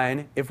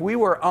pipeline, if we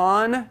were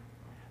on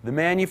the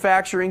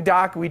manufacturing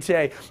dock, we'd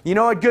say, you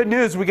know what, good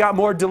news, we got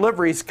more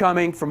deliveries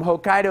coming from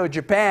Hokkaido,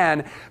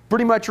 Japan.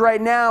 Pretty much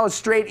right now, a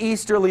straight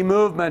easterly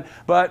movement,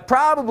 but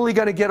probably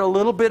going to get a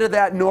little bit of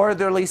that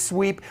northerly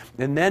sweep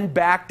and then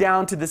back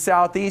down to the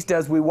southeast.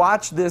 As we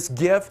watch this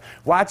GIF,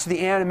 watch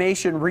the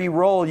animation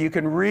re-roll, you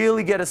can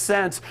really get a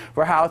sense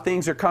for how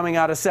things are coming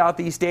out of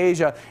Southeast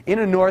Asia in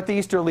a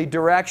northeasterly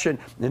direction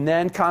and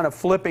then kind of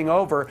flipping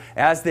over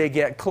as they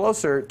get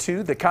closer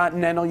to the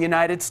continental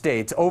United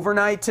States.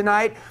 Overnight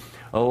tonight,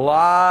 a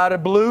lot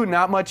of blue,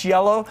 not much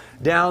yellow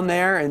down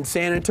there in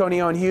San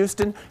Antonio and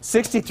Houston.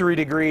 63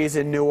 degrees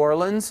in New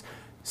Orleans.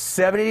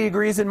 70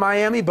 degrees in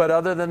Miami, but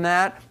other than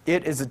that,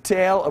 it is a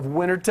tale of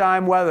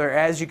wintertime weather.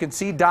 As you can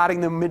see, dotting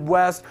the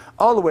Midwest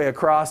all the way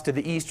across to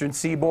the eastern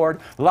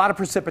seaboard. A lot of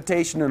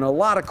precipitation and a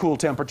lot of cool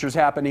temperatures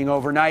happening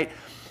overnight.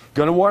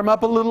 Going to warm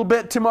up a little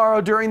bit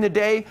tomorrow during the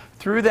day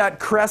through that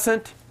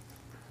crescent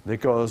that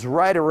goes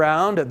right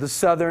around the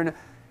southern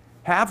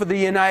half of the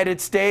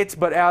United States.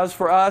 But as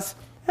for us,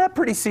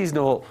 pretty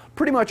seasonal,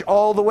 pretty much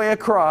all the way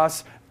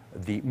across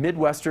the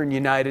Midwestern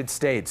United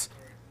States.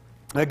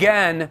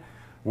 Again,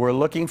 we're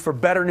looking for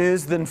better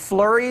news than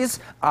flurries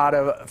out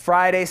of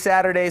Friday,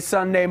 Saturday,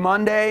 Sunday,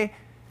 Monday.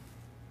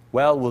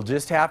 Well, we'll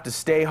just have to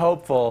stay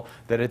hopeful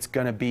that it's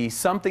going to be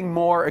something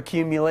more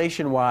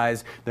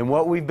accumulation-wise than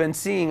what we've been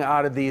seeing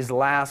out of these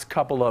last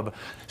couple of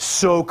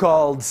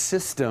so-called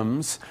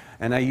systems.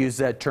 And I use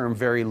that term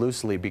very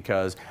loosely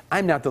because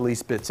I'm not the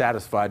least bit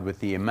satisfied with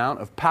the amount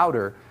of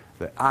powder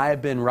that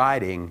I've been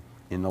riding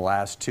in the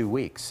last 2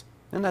 weeks.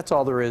 And that's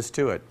all there is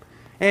to it.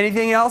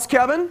 Anything else,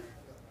 Kevin?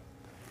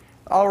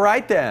 All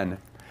right then.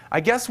 I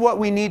guess what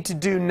we need to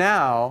do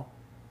now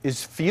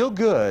is feel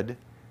good,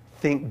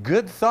 think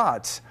good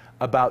thoughts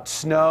about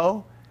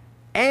snow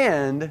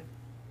and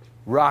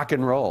rock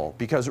and roll.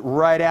 Because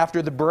right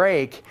after the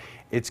break,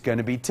 it's going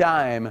to be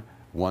time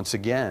once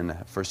again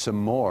for some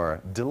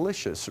more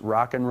delicious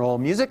rock and roll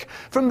music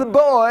from the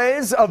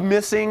boys of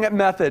Missing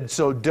Method.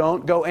 So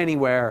don't go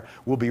anywhere.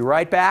 We'll be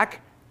right back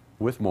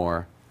with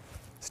more.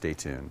 Stay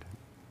tuned.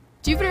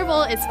 Jupiter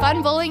Bowl is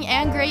fun bowling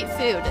and great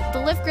food.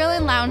 The Lift Grill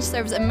and Lounge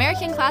serves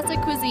American classic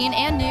cuisine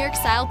and New York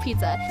style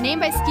pizza.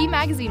 Named by Ski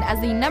Magazine as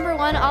the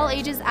 #1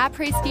 all-ages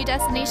après ski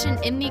destination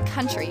in the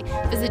country.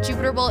 Visit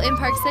Jupiter Bowl in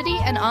Park City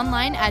and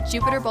online at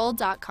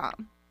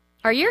jupiterbowl.com.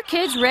 Are your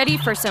kids ready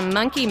for some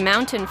Monkey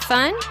Mountain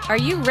fun? Are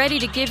you ready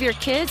to give your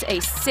kids a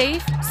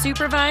safe,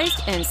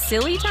 supervised, and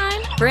silly time?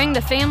 Bring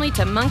the family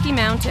to Monkey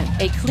Mountain,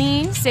 a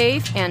clean,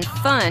 safe, and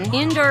fun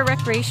indoor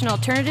recreation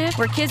alternative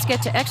where kids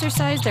get to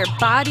exercise their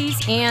bodies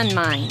and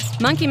minds.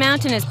 Monkey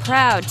Mountain is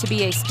proud to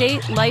be a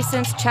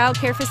state-licensed child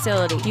care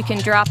facility. You can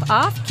drop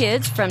off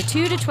kids from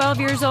 2 to 12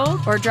 years old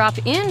or drop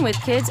in with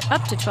kids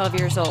up to 12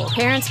 years old.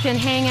 Parents can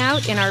hang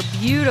out in our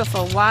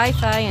beautiful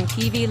Wi-Fi and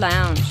TV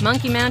lounge.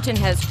 Monkey Mountain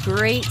has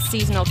great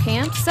seasonal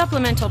camp,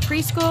 supplemental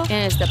preschool,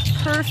 and is the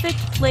perfect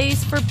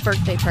place for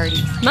birthday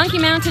parties. Monkey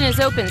Mountain is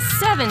open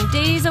 7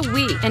 days a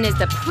week and is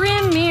the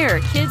premier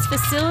kids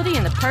facility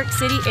in the Park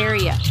City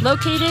area.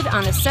 Located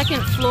on the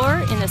 2nd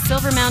floor in the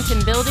Silver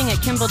Mountain building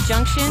at Kimball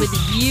Junction with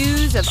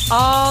views of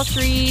all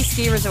 3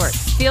 ski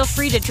resorts. Feel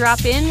free to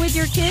drop in with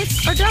your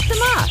kids or drop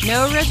them off.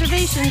 No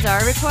reservations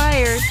are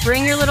required.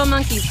 Bring your little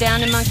monkeys down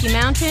to Monkey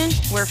Mountain,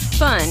 where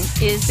fun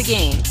is the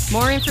game.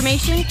 More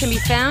information can be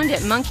found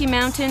at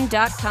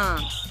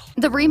monkeymountain.com.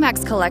 The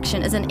RE/MAX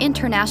Collection is an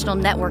international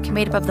network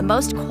made up of the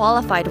most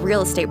qualified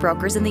real estate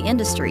brokers in the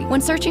industry.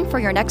 When searching for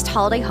your next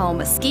holiday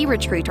home, ski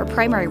retreat, or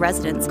primary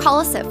residence, call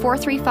us at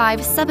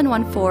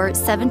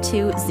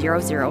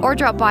 435-714-7200 or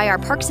drop by our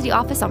Park City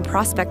office on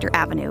Prospector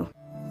Avenue.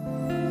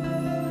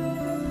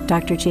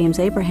 Dr. James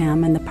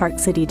Abraham and the Park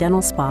City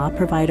Dental Spa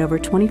provide over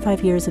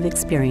 25 years of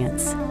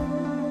experience.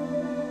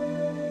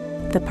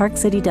 The Park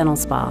City Dental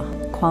Spa,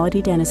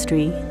 quality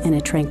dentistry in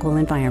a tranquil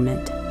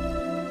environment.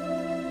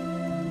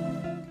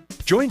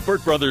 Join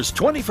Burt Brothers'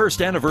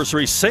 21st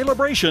anniversary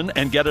celebration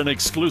and get an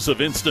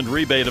exclusive instant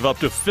rebate of up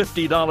to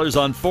 $50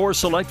 on 4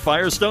 select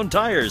Firestone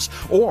tires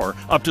or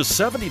up to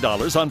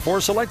 $70 on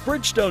 4 select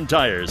Bridgestone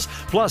tires.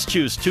 Plus,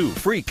 choose 2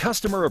 free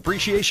customer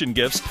appreciation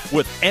gifts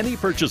with any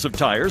purchase of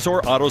tires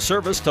or auto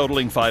service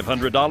totaling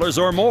 $500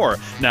 or more.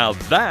 Now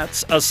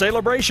that's a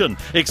celebration,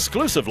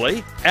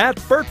 exclusively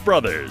at Burt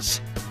Brothers.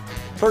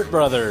 Burt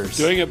Brothers.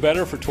 Doing it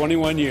better for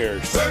 21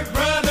 years. Burt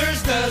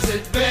Brothers does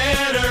it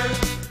better.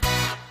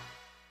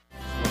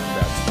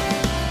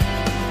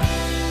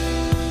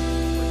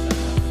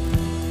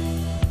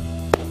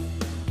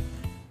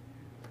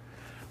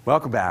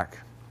 Welcome back.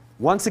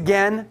 Once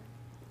again,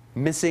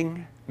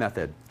 missing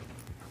method.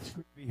 It's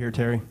great to be here,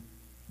 Terry.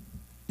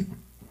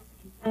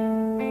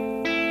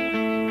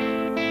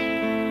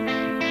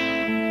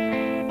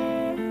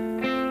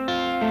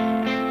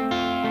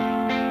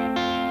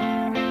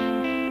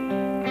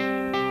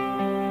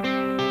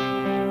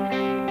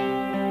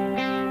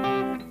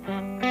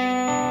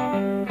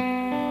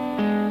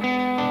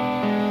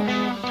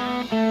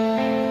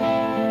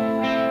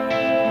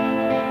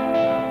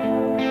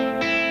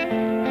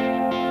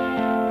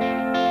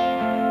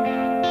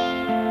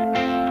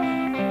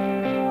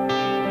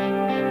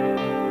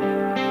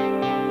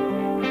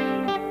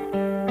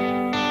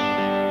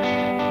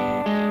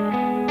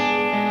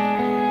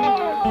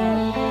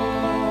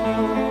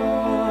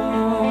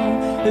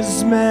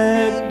 This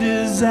mad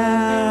disaster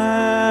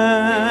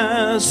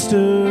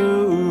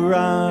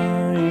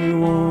I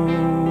won't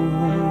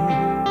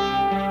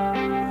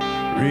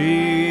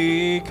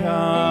reconquer.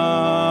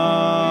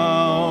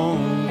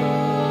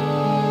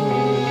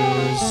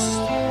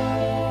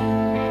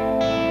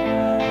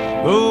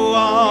 Oh,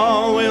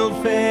 all will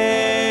fade,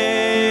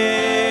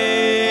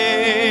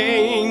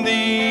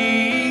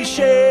 these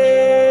shades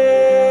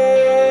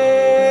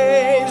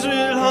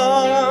will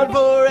haunt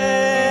forever.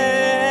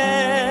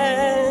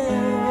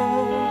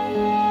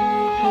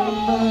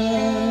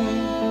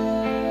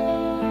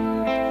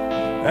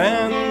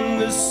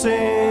 And the sins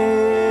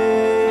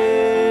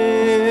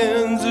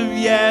of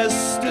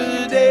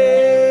yesterday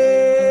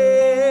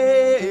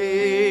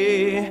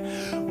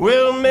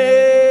will make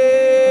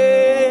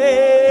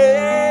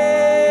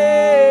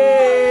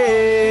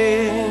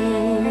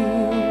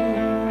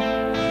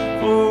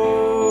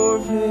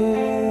forfeit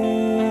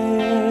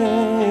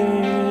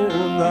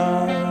the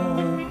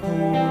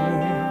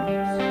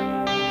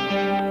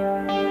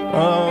hopes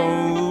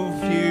of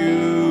future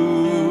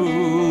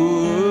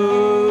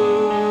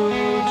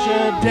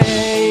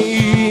days.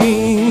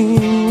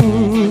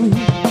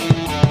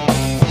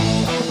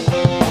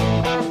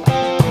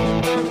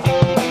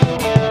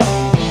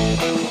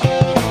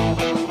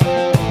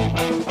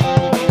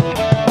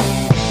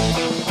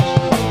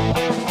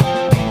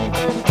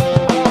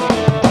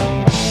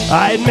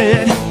 I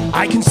admit,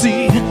 I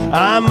concede,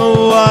 I'm a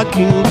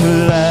walking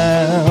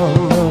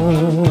calamity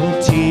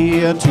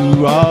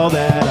to all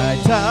that I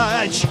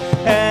touch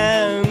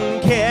and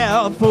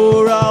care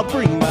for. I'll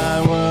bring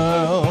my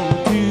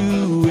world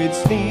to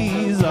its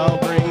knees. I'll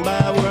bring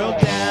my world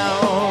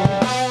down,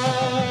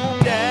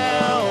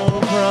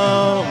 down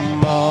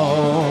from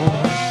all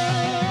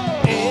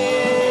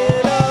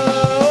innocence.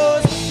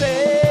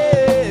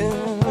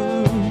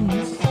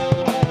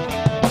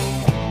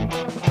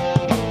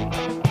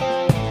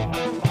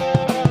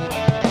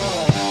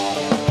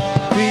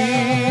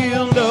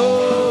 Feel no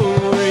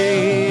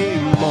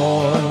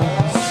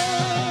remorse,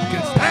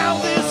 'cause now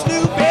this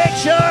new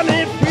fiction,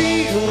 it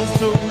feels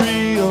so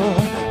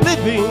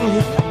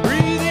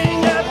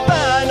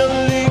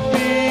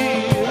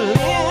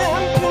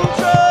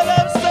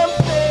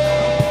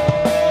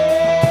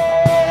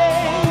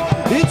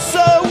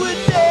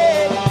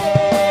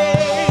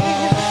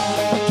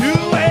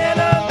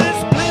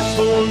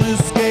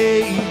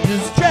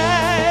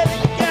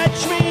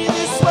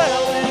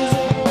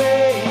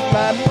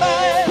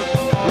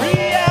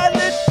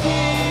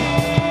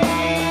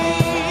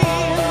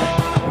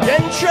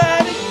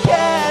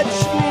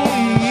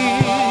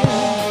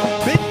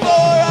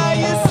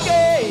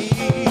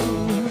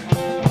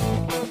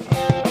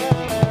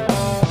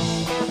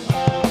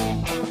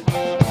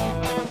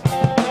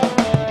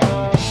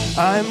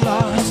I'm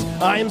lost,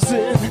 I'm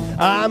sin,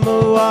 I'm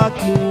a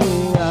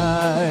walking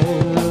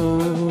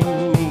hallelujah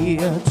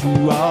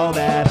to all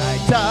that I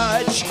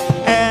touch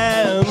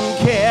and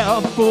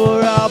care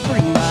for. I'll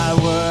bring my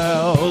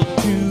world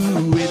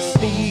to its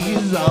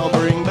knees. I'll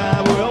bring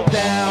my world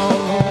down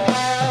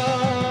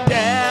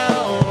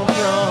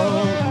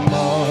from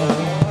more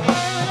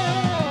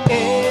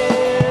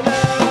innocence,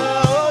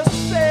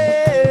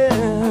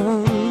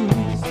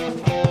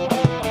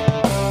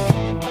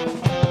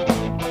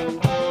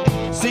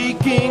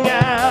 seeking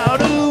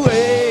out a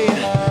way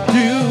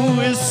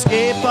to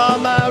escape all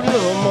my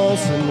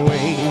remorse and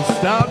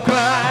waste. I'll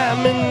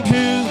climb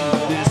into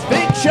this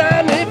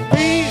fiction, it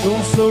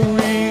feels so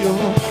real.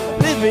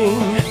 Living,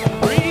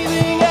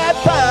 breathing, I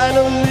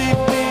finally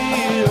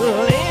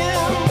feel in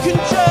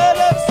control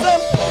of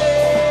something.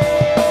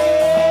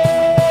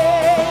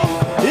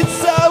 It's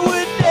so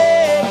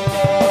addicting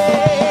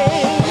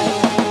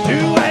to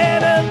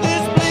enter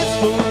this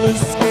blissful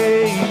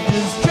escape.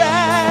 Just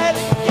try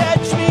to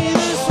catch me,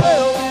 this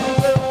world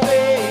is a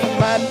fake.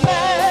 My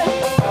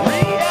life,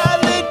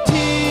 reality,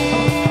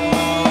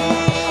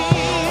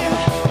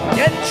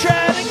 can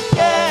try to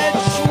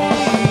catch me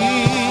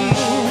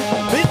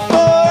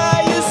before I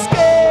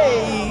escape.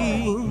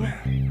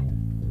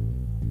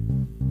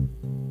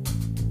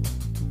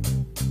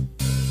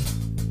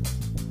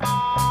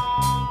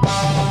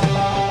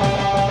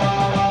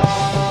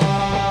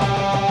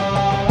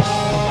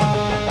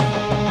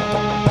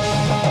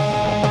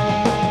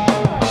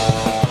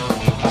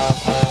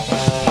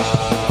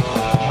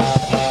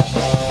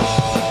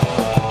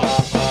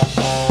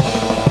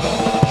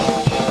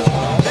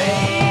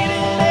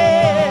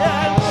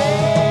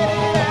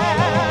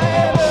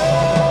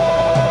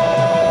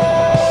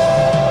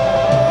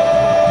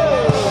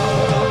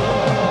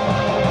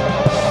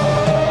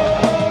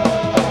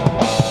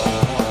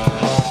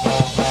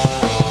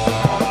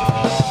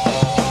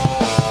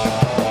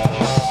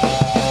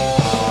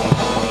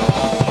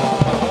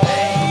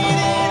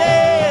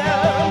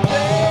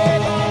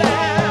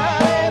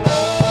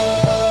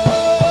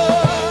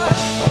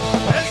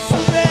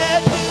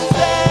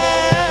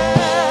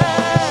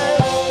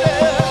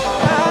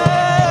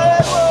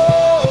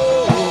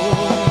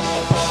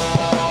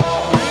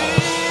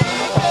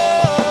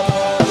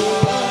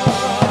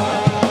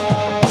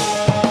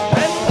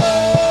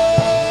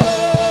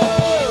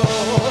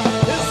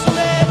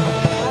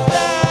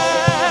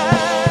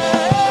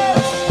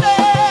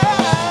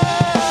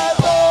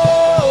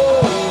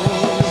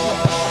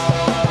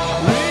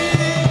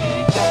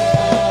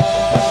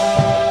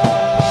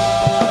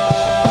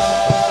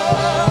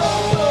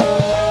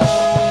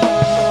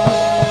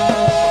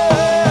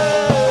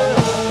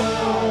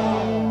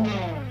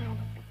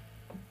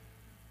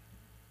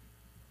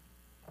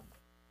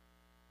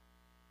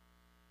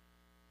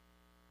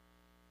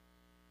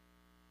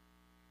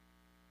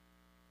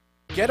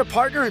 Get a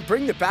partner and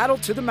bring the battle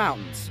to the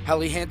mountains.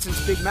 Helly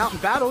Hansen's Big Mountain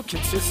Battle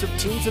consists of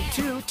teams of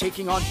 2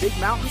 taking on big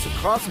mountains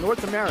across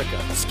North America.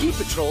 Ski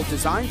Patrol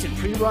designs and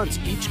pre-runs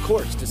each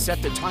course to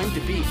set the time to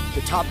beat.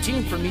 The top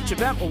team from each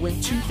event will win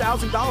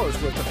 $2,000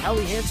 worth of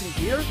Helly Hansen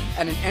gear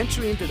and an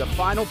entry into the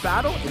final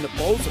battle in the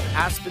Bowls of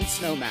Aspen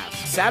Snowmass.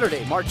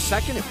 Saturday, March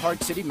 2nd at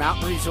Park City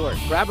Mountain Resort.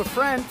 Grab a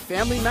friend,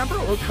 family member,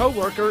 or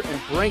co-worker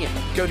and bring it.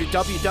 Go to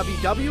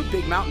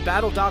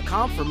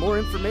www.bigmountainbattle.com for more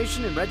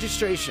information and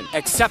registration.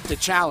 Accept the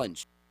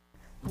challenge.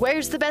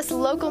 Where's the best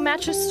local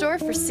mattress store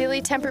for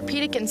Sealy,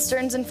 Tempur-Pedic, and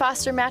Stearns &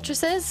 Foster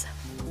mattresses?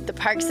 The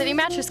Park City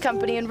Mattress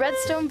Company in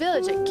Redstone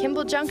Village at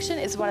Kimball Junction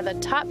is one of the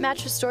top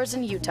mattress stores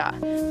in Utah.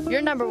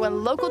 Your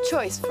 #1 local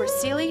choice for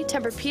Sealy,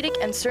 Tempur-Pedic,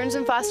 and Stearns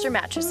 & Foster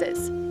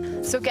mattresses.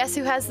 So guess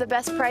who has the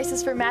best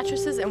prices for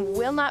mattresses and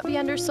will not be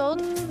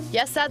undersold?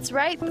 Yes, that's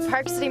right, the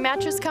Park City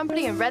Mattress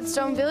Company in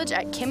Redstone Village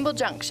at Kimball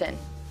Junction.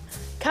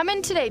 Come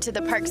in today to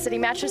the Park City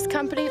Mattress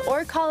Company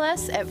or call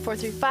us at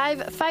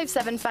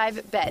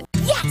 435-575-BED.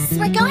 Yes,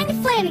 we're going to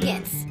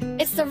Flanagan's.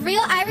 It's the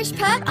real Irish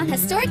pub on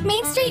historic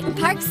Main Street in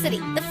Park City.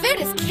 The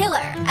food is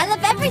killer. I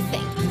love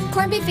everything.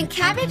 Corned beef and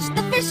cabbage,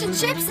 the fish and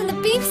chips, and the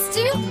beef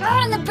stew. Oh,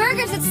 and the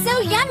burgers, it's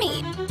so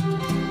yummy.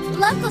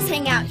 Locals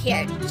hang out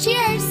here.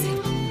 Cheers.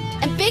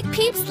 And big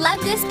peeps love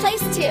this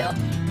place too.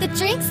 The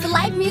drinks, the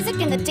live music,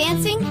 and the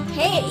dancing.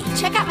 Hey,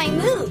 check out my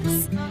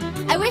moves.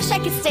 I wish I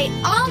could stay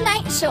all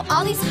night and show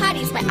all these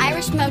hotties my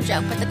Irish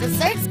mojo, but the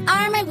desserts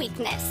are my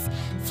weakness.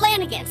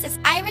 Flanagan's is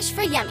Irish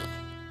for yummy.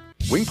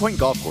 Wingpoint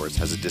Golf Course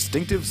has a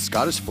distinctive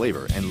Scottish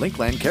flavor and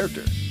Linkland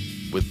character,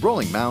 with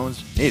rolling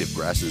mounds, native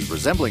grasses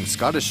resembling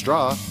Scottish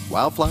straw,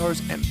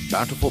 wildflowers, and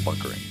bountiful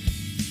bunkering.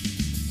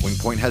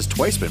 Wingpoint has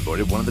twice been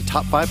voted one of the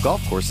top 5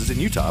 golf courses in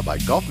Utah by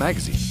Golf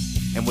Magazine,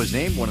 and was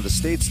named one of the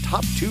state's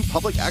top 2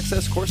 public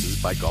access courses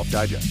by Golf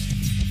Digest.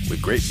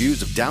 With great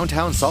views of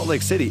downtown Salt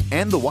Lake City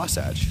and the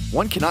Wasatch,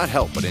 one cannot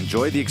help but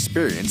enjoy the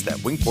experience that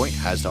Wingpoint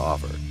has to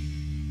offer.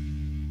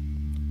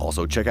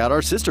 Also check out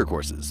our sister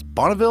courses,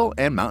 Bonneville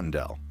and Mountain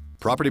Dell.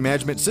 Property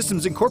Management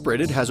Systems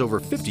Incorporated has over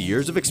 50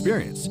 years of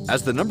experience.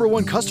 As the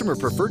 #1 customer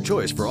preferred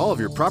choice for all of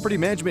your property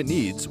management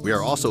needs, we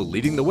are also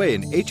leading the way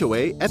in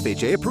HOA,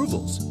 FHA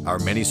approvals. Our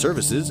many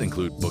services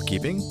include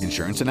bookkeeping,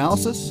 insurance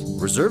analysis,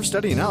 reserve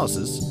study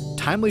analysis,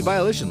 timely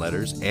violation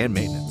letters, and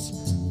maintenance.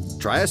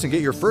 Try us and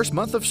get your first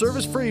month of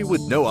service free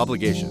with no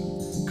obligation.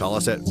 Call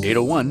us at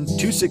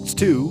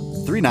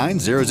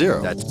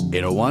 801-262-3900. That's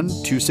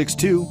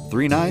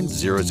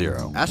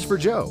 801-262-3900. Ask for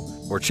Joe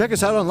or check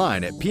us out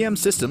online at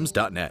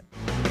pmsystems.net.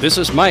 This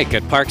is Mike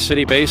at Park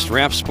City-based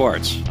Ramp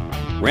Sports.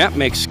 Ramp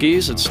makes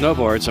skis and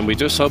snowboards, and we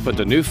just opened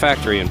a new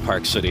factory in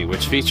Park City,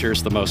 which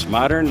features the most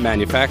modern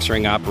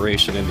manufacturing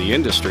operation in the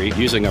industry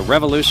using a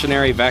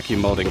revolutionary vacuum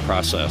molding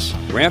process.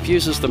 Ramp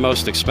uses the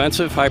most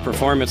expensive,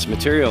 high-performance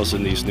materials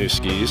in these new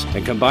skis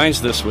and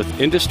combines this with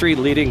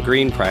industry-leading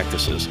green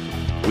practices.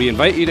 We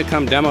invite you to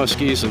come demo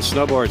skis and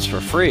snowboards for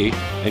free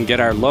and get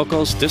our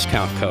locals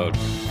discount code.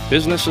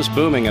 Business is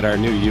booming at our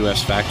new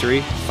U.S. factory.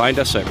 Find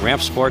us at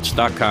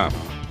rampsports.com.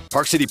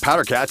 Park City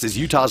Powder Cats is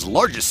Utah's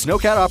largest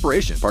snowcat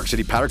operation. Park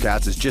City Powder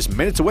Cats is just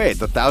minutes away at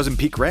the Thousand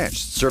Peak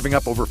Ranch, serving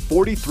up over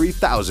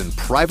 43,000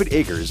 private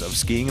acres of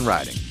skiing and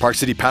riding. Park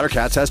City Powder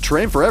Cats has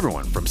terrain for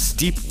everyone, from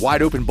steep,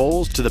 wide-open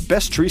bowls to the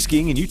best tree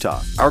skiing in Utah.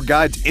 Our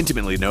guides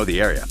intimately know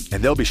the area,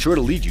 and they'll be sure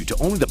to lead you to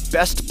only the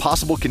best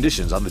possible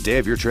conditions on the day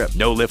of your trip.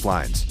 No lift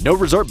lines, no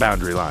resort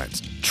boundary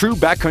lines. True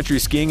backcountry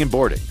skiing and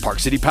boarding. Park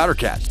City Powder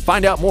Cats.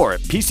 Find out more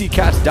at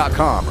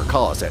pccats.com or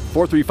call us at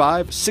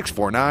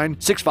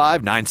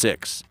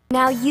 435-649-6596.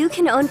 Now you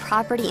can own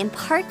property in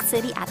Park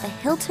City at the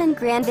Hilton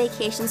Grand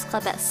Vacations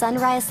Club at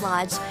Sunrise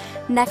Lodge,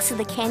 next to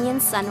the Canyon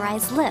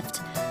Sunrise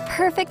Lift.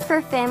 Perfect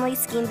for family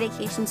skiing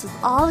vacations with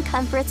all the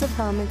comforts of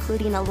home,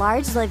 including a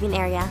large living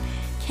area,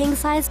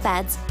 king-size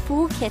beds,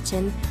 full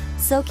kitchen,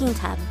 soaking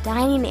tub,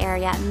 dining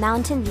area,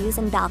 mountain views,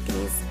 and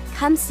balconies.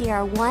 Come see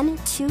our 1,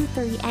 2,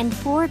 3, and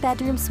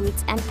 4-bedroom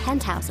suites and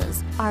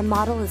penthouses. Our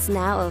model is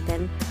now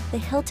open. The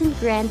Hilton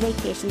Grand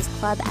Vacations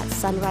Club at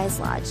Sunrise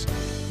Lodge.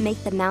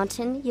 Make the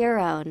mountain your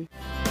own.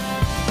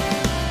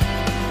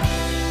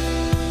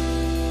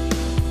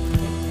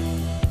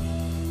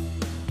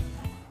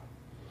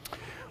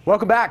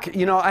 Welcome back.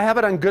 You know, I have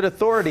it on good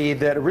authority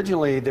that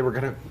originally they were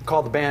going to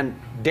call the band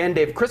Dan,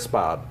 Dave, Chris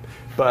Bob,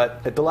 but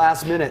at the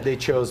last minute they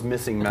chose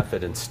Missing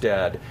Method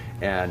instead,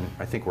 and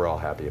I think we're all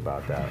happy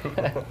about that.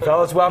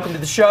 Fellas, welcome to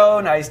the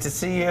show. Nice to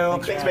see you.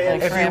 Thanks, man.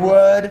 If you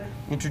would,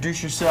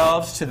 introduce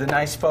yourselves to the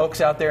nice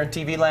folks out there in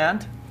TV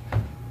land.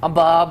 I'm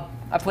Bob.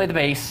 I play the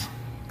bass.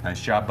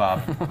 Nice job,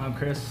 Bob. I'm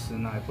Chris,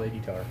 and I play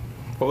guitar.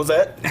 What was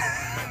that?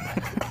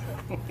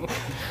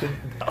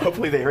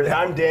 Hopefully they heard it.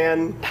 I'm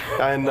Dan,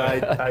 and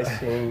I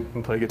sing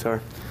and play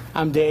guitar.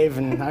 I'm Dave,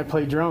 and I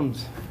play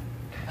drums.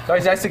 It's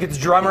always nice to get the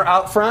drummer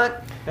out front.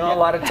 You know, a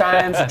lot of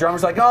times the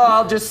drummer's like, oh,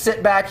 I'll just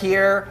sit back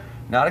here.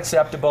 Not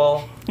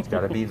acceptable. It's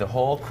got to be the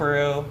whole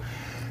crew.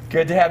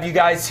 Good to have you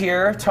guys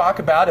here talk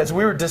about, as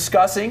we were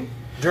discussing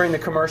during the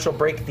commercial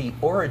break, the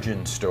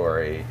origin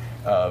story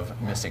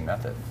of Missing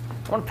Method.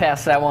 I want to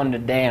pass that one to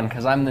Dan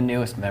because I'm the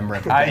newest member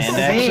of the band.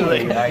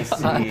 Actually, I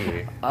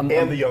see. I'm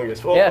the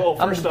youngest. Well, yeah, well,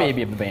 I'm the first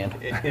baby off, of the band.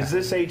 Is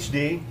this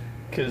HD?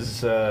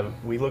 Because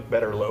we look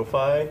better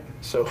lo-fi.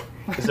 So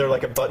is there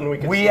like a button we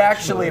can We switch?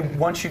 actually,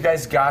 once you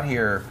guys got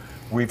here,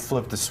 we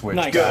flipped the switch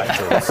Nice. back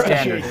to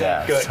standard Good.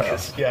 depth. Good, so.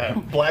 'cause, yeah,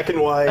 black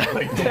and white.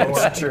 Like,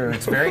 That's true.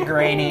 It's very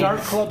grainy.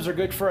 Dark clubs are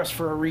good for us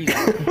for a reason.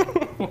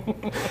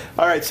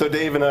 All right, so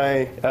Dave and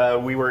I,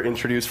 we were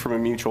introduced from a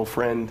mutual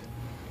friend,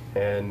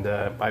 and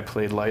I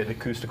played light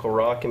acoustical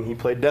rock, and he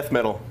played death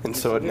metal, and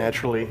so it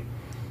naturally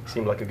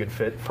seemed like a good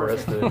fit for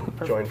us to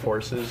join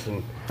forces.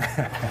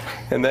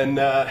 And then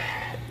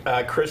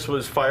Chris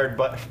was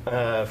fired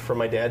from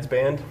my dad's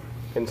band,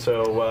 and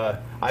so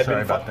I've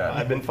been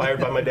fired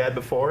by my dad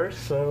before.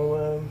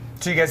 So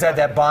you guys had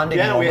that bonding.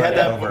 Yeah, we had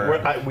that.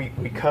 Over.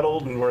 We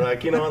cuddled, and we're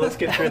like, you know, let's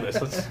get through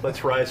this.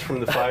 Let's rise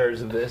from the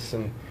fires of this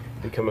and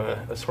become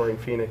a soaring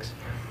phoenix.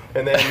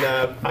 And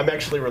then I'm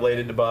actually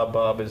related to Bob.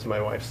 Bob is my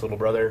wife's little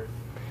brother.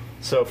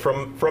 So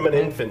from an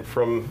infant,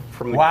 from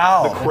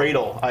the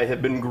cradle, I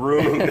have been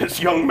grooming this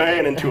young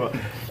man into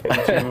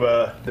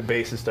the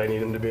bassist I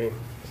need him to be.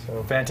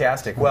 So.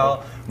 Fantastic.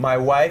 Well, my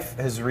wife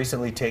has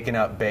recently taken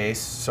up bass,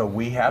 so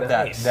we have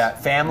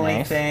that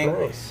family thing.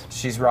 Nice.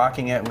 She's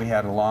rocking it. We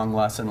had a long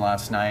lesson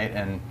last night,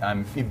 and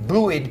I'm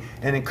buoyed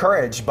and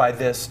encouraged by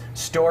this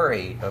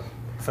story of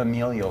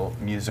familial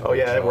musical Oh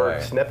yeah, joy. it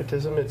works.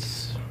 Nepotism,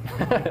 it's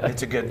a good thing,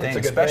 It's a good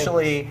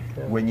especially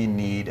thing. when you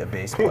need a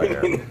bass player.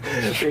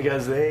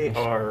 Because they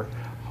are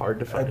hard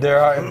to find. There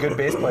are a good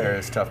bass player.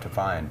 It's tough to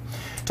find.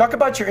 Talk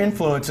about your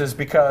influences,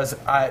 because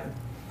I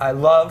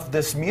love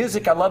this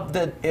music. I love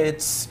that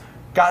it's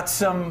got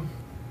some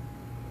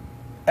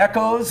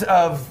echoes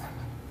of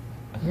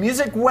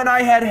music when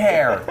I had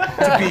hair,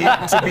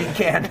 to be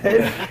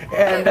candid,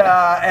 and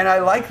I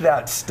like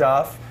that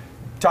stuff.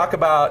 Talk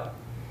about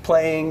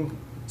playing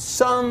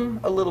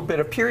a little bit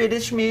of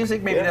period-ish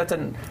music. Maybe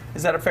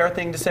is that a fair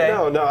thing to say?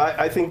 No.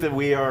 I think that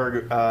we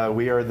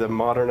are the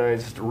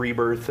modernized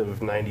rebirth of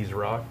 '90s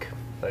rock.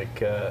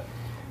 Like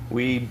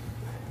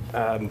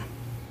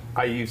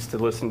I used to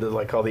listen to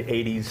like all the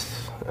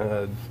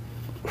 80s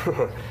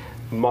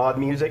mod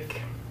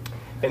music.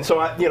 And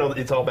so,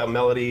 it's all about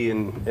melody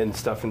and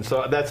stuff. And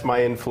so that's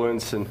my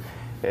influence.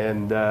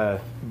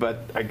 But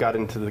I got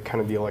into the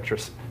kind of the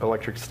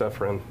electric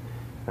stuff around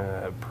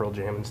Pearl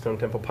Jam and Stone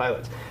Temple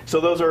Pilots. So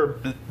those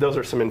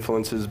are some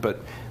influences. But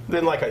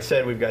then, like I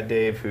said, we've got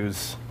Dave,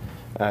 who's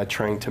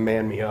trying to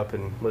man me up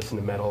and listen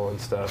to metal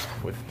and stuff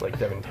with like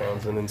Devin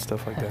Townsend and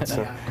stuff like that.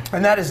 So.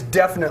 And that is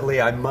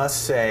definitely, I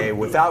must say,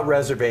 without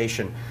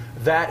reservation,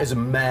 that is a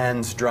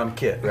man's drum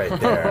kit right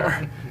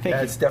there.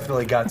 It's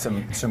definitely got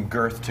some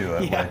girth to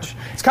it. Yeah. Which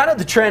it's kind of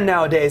the trend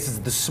nowadays is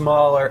the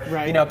smaller,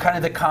 right. Kind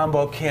of the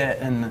combo kit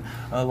and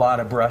a lot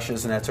of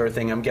brushes and that sort of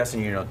thing. I'm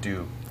guessing you don't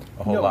do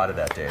a whole lot of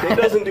that, Dave. Dave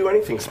doesn't do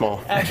anything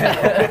small.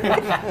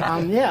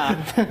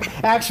 Yeah.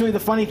 Actually, the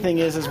funny thing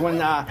is when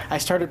I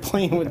started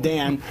playing with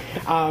Dan,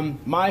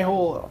 my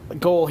whole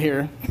goal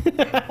here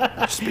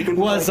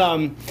was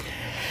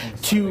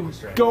to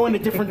go in a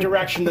different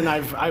direction than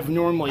I've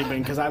normally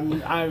been, because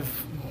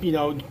I've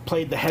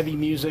played the heavy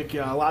music,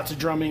 lots of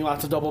drumming,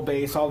 lots of double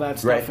bass, all that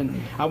stuff, right.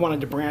 And I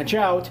wanted to branch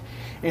out.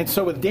 And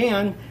so with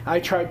Dan, I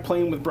tried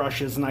playing with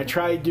brushes, and I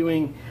tried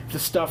doing the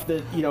stuff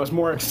that is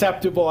more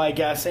acceptable, I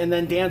guess. And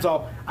then Dan's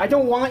all, I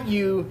don't want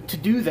you to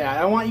do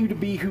that. I want you to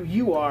be who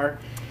you are.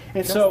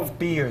 And so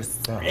be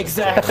yourself.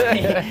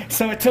 Exactly.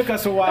 So it took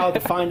us a while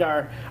to find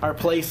our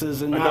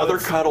places. And another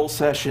cuddle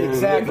session.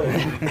 Exactly.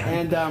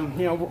 And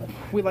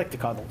we like to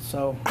cuddle.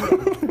 So,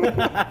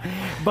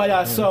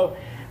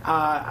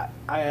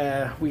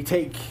 we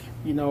take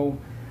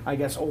I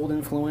guess old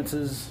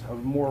influences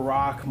of more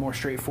rock, more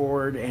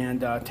straightforward, and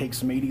take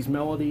some 80s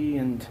melody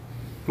and.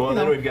 Well, and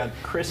then we've got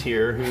Chris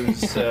here,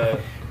 who's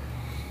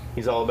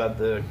he's all about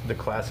the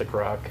classic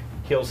rock.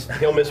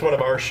 He'll miss one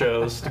of our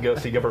shows to go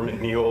see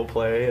Government Mule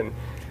play, and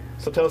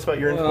so tell us about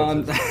your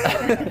influences.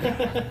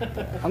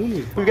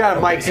 We've got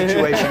a mic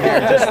situation here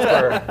just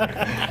for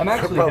I'm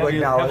actually public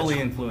knowledge. heavily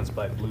influenced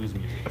by blues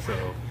music.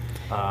 So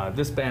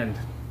this band,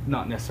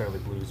 not necessarily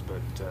blues,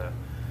 but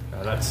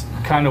that's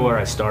kind of where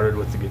I started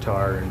with the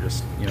guitar, and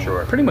just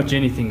pretty much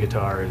anything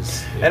guitar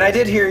is. And I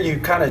did hear you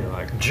kind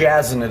of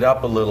jazzing it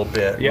up a little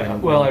bit. Yeah,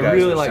 well, I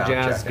really like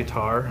jazz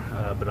guitar,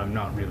 but I'm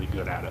not really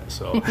good at it,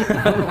 so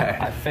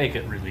I fake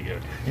it really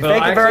good. You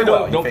fake it very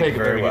well. Don't fake it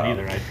very good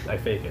either. I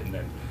fake it, and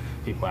then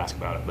people ask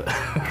about it. But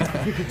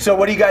So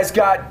what do you guys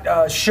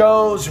got?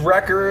 Shows,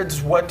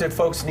 records? What do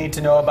folks need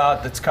to know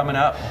about that's coming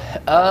up?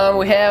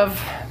 We have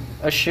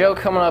a show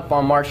coming up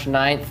on March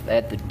 9th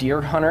at the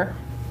Deer Hunter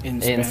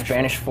in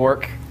Spanish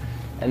Fork.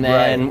 And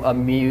then a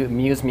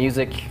Muse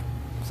Music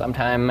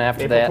sometime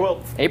after April that.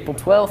 12th. April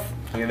 12th.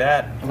 Look at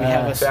that. And we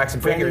have facts a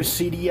and brand new figures.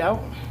 CD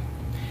out,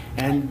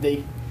 and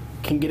they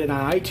can get it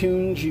on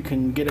iTunes. You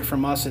can get it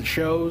from us at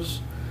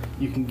shows.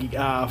 You can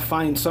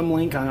find some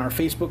link on our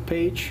Facebook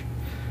page.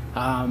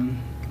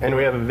 And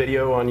we have a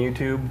video on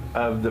YouTube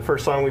of the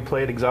first song we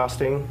played,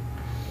 Exhausting.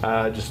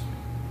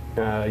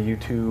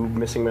 YouTube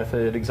Missing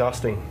Method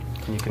Exhausting.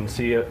 You can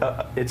see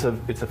it's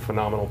a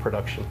phenomenal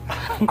production.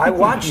 I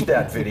watched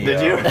that video.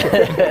 Did you?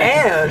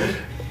 And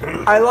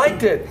I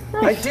liked it.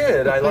 I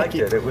did. I liked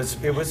it. It was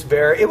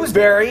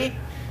very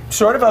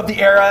sort of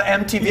the era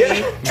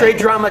MTV Trade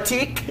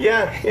Dramatique.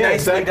 Yeah, Nicely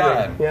exactly.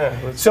 done. Yeah.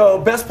 So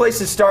best place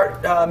to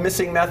start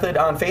Missing Method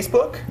on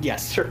Facebook?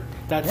 Yes, sure.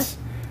 That's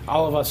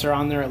all of us are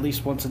on there at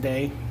least once a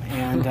day,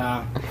 and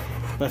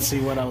let's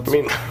see what else. I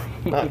mean,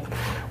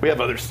 we have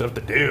other stuff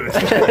to do.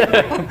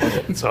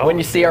 When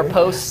you see our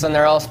posts and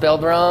they're all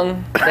spelled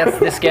wrong, that's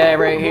this guy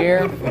right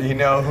here. You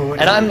know who.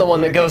 And I'm the one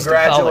that goes to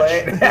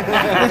college.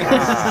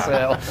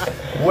 So.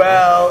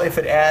 Well, if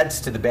it adds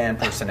to the band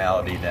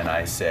personality, then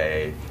I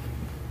say,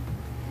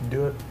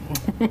 do it.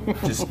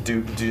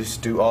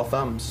 just do all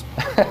thumbs.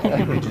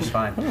 You'll be just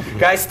fine.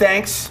 Guys,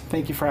 thanks.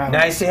 Thank you for having me.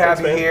 Nice to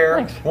have you here.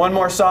 Thanks. One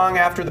more song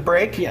after the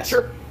break? Yes.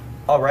 Sure.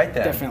 All right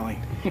then. Definitely.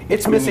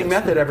 It's Missing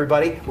Method,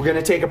 everybody. We're going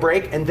to take a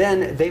break, and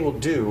then they will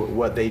do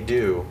what they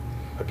do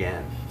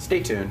again.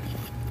 Stay tuned.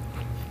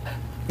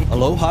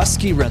 Aloha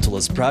Ski Rental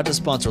is proud to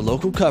sponsor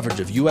local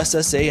coverage of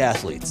USSA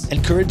athletes,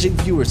 encouraging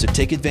viewers to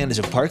take advantage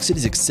of Park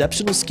City's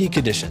exceptional ski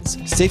conditions.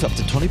 Save up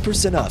to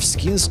 20% off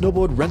ski and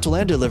snowboard rental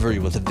and delivery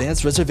with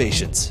advanced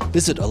reservations.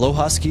 Visit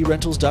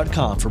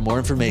alohaskirentals.com for more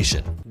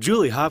information.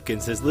 Julie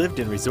Hopkins has lived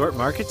in resort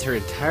markets her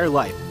entire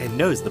life and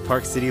knows the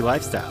Park City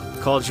lifestyle.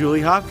 Call Julie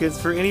Hopkins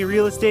for any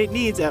real estate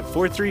needs at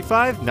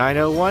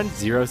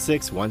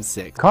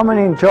 435-901-0616. Come and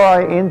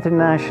enjoy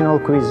international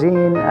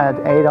cuisine at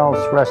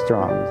Adolph's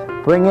Restaurant.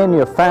 Bring in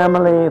your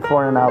family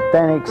for an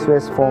authentic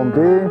Swiss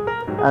fondue,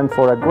 and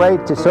for a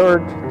great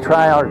dessert,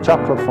 try our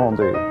chocolate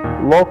fondue.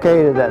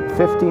 Located at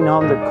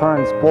 1500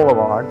 Currents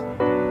Boulevard,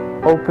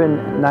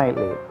 open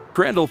nightly.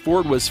 Crandall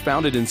Ford was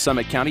founded in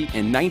Summit County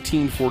in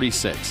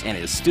 1946 and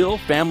is still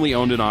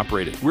family-owned and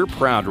operated. We're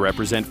proud to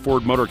represent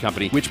Ford Motor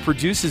Company, which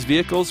produces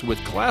vehicles with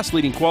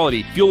class-leading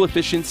quality, fuel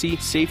efficiency,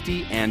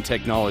 safety, and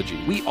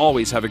technology. We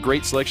always have a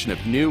great selection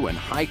of new and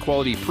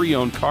high-quality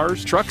pre-owned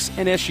cars, trucks,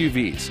 and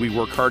SUVs. We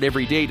work hard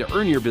every day to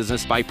earn your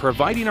business by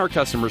providing our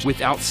customers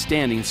with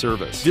outstanding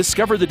service.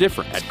 Discover the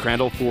difference at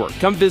Crandall Ford.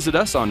 Come visit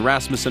us on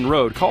Rasmussen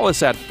Road. Call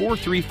us at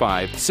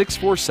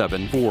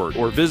 435-647-FORD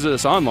or visit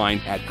us online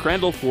at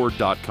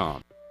crandallford.com.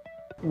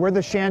 We're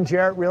the Shan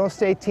Jarrett Real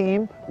Estate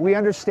Team. We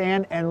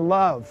understand and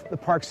love the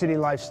Park City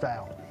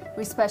lifestyle.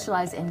 We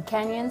specialize in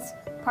canyons,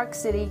 Park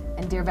City,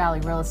 and Deer Valley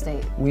real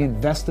estate. We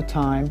invest the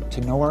time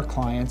to know our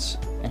clients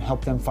and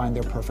help them find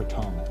their perfect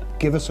home.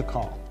 Give us a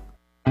call.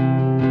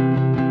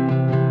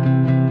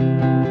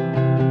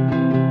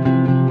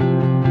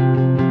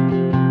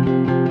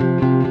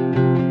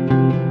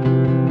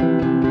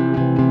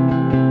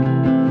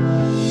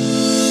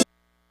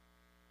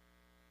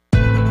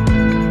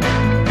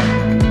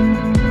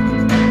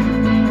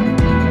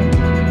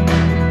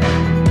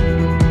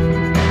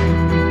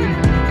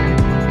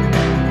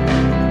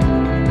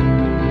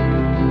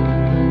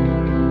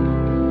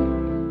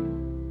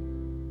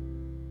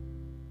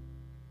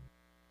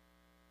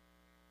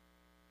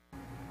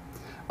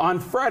 On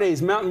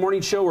Friday's Mountain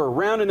Morning Show, we're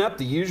rounding up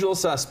the usual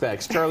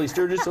suspects. Charlie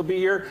Sturgis will be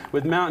here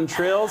with Mountain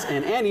Trails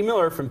and Andy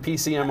Miller from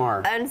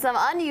PCMR. And some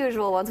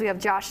unusual ones. We have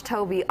Josh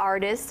Toby,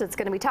 artist, that's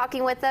going to be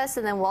talking with us,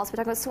 and then we'll also be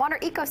talking with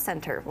Swanner Eco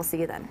Center. We'll see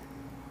you then.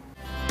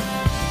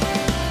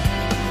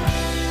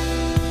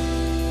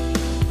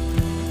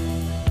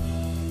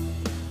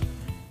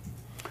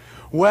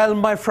 Well,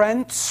 my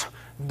friends,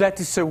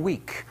 that is a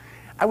week.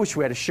 I wish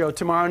we had a show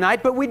tomorrow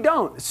night, but we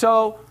don't.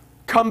 So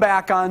come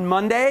back on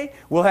Monday.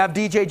 We'll have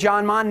DJ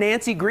John Mon,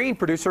 Nancy Green,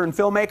 producer and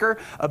filmmaker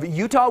of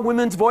Utah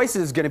Women's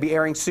Voices, going to be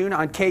airing soon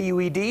on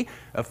KUED.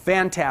 A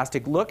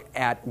fantastic look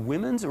at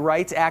women's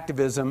rights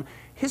activism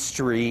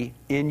history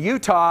in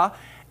Utah.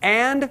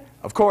 And,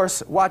 of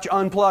course, watch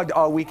Unplugged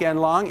all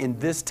weekend long in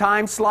this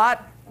time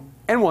slot.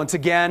 And once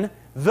again,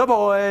 the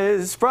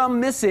boys from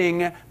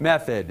Missing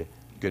Method.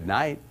 Good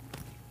night.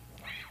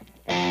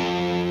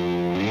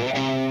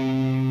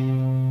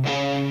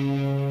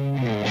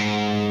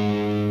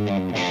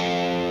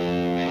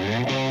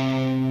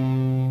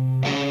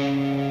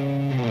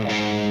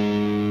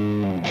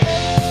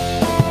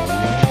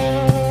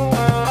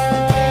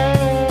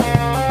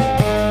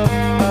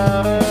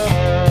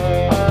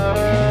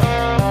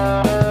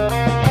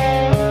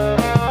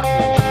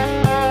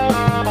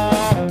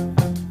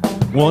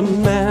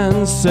 One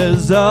man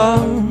says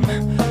up,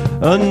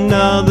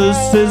 another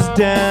says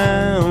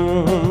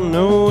down.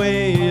 No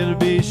way to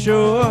be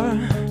sure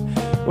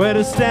where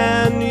to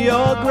stand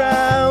your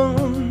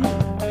ground.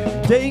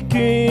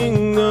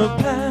 Taking the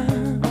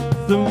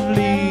path of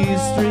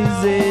least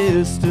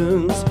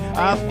resistance,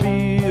 our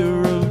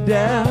fear of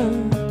death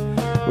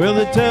will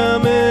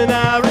determine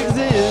our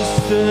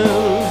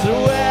existence.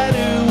 Where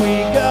do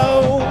we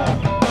go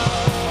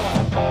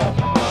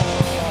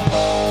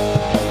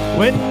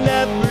when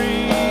every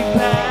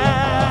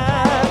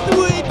path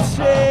we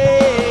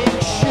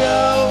take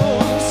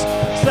shows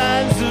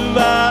signs of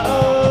our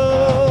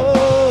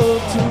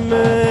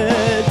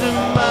ultimate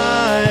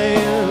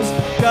demise?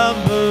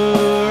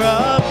 Cover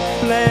up,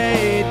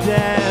 play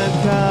dead,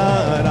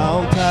 cut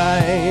on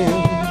time.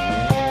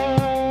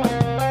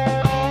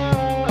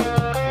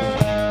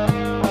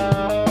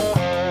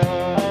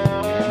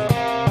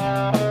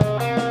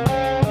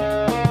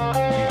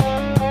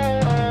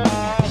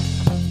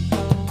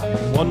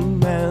 One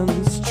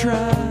man's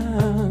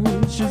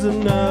trash is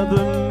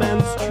another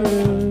man's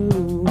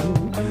true.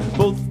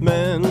 Both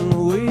men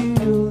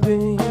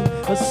wielding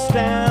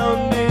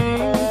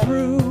astounding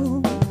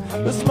proof.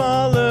 The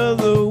smaller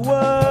the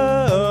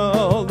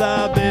world,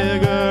 the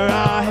bigger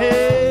our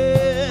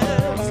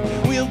heads.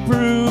 We'll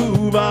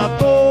prove our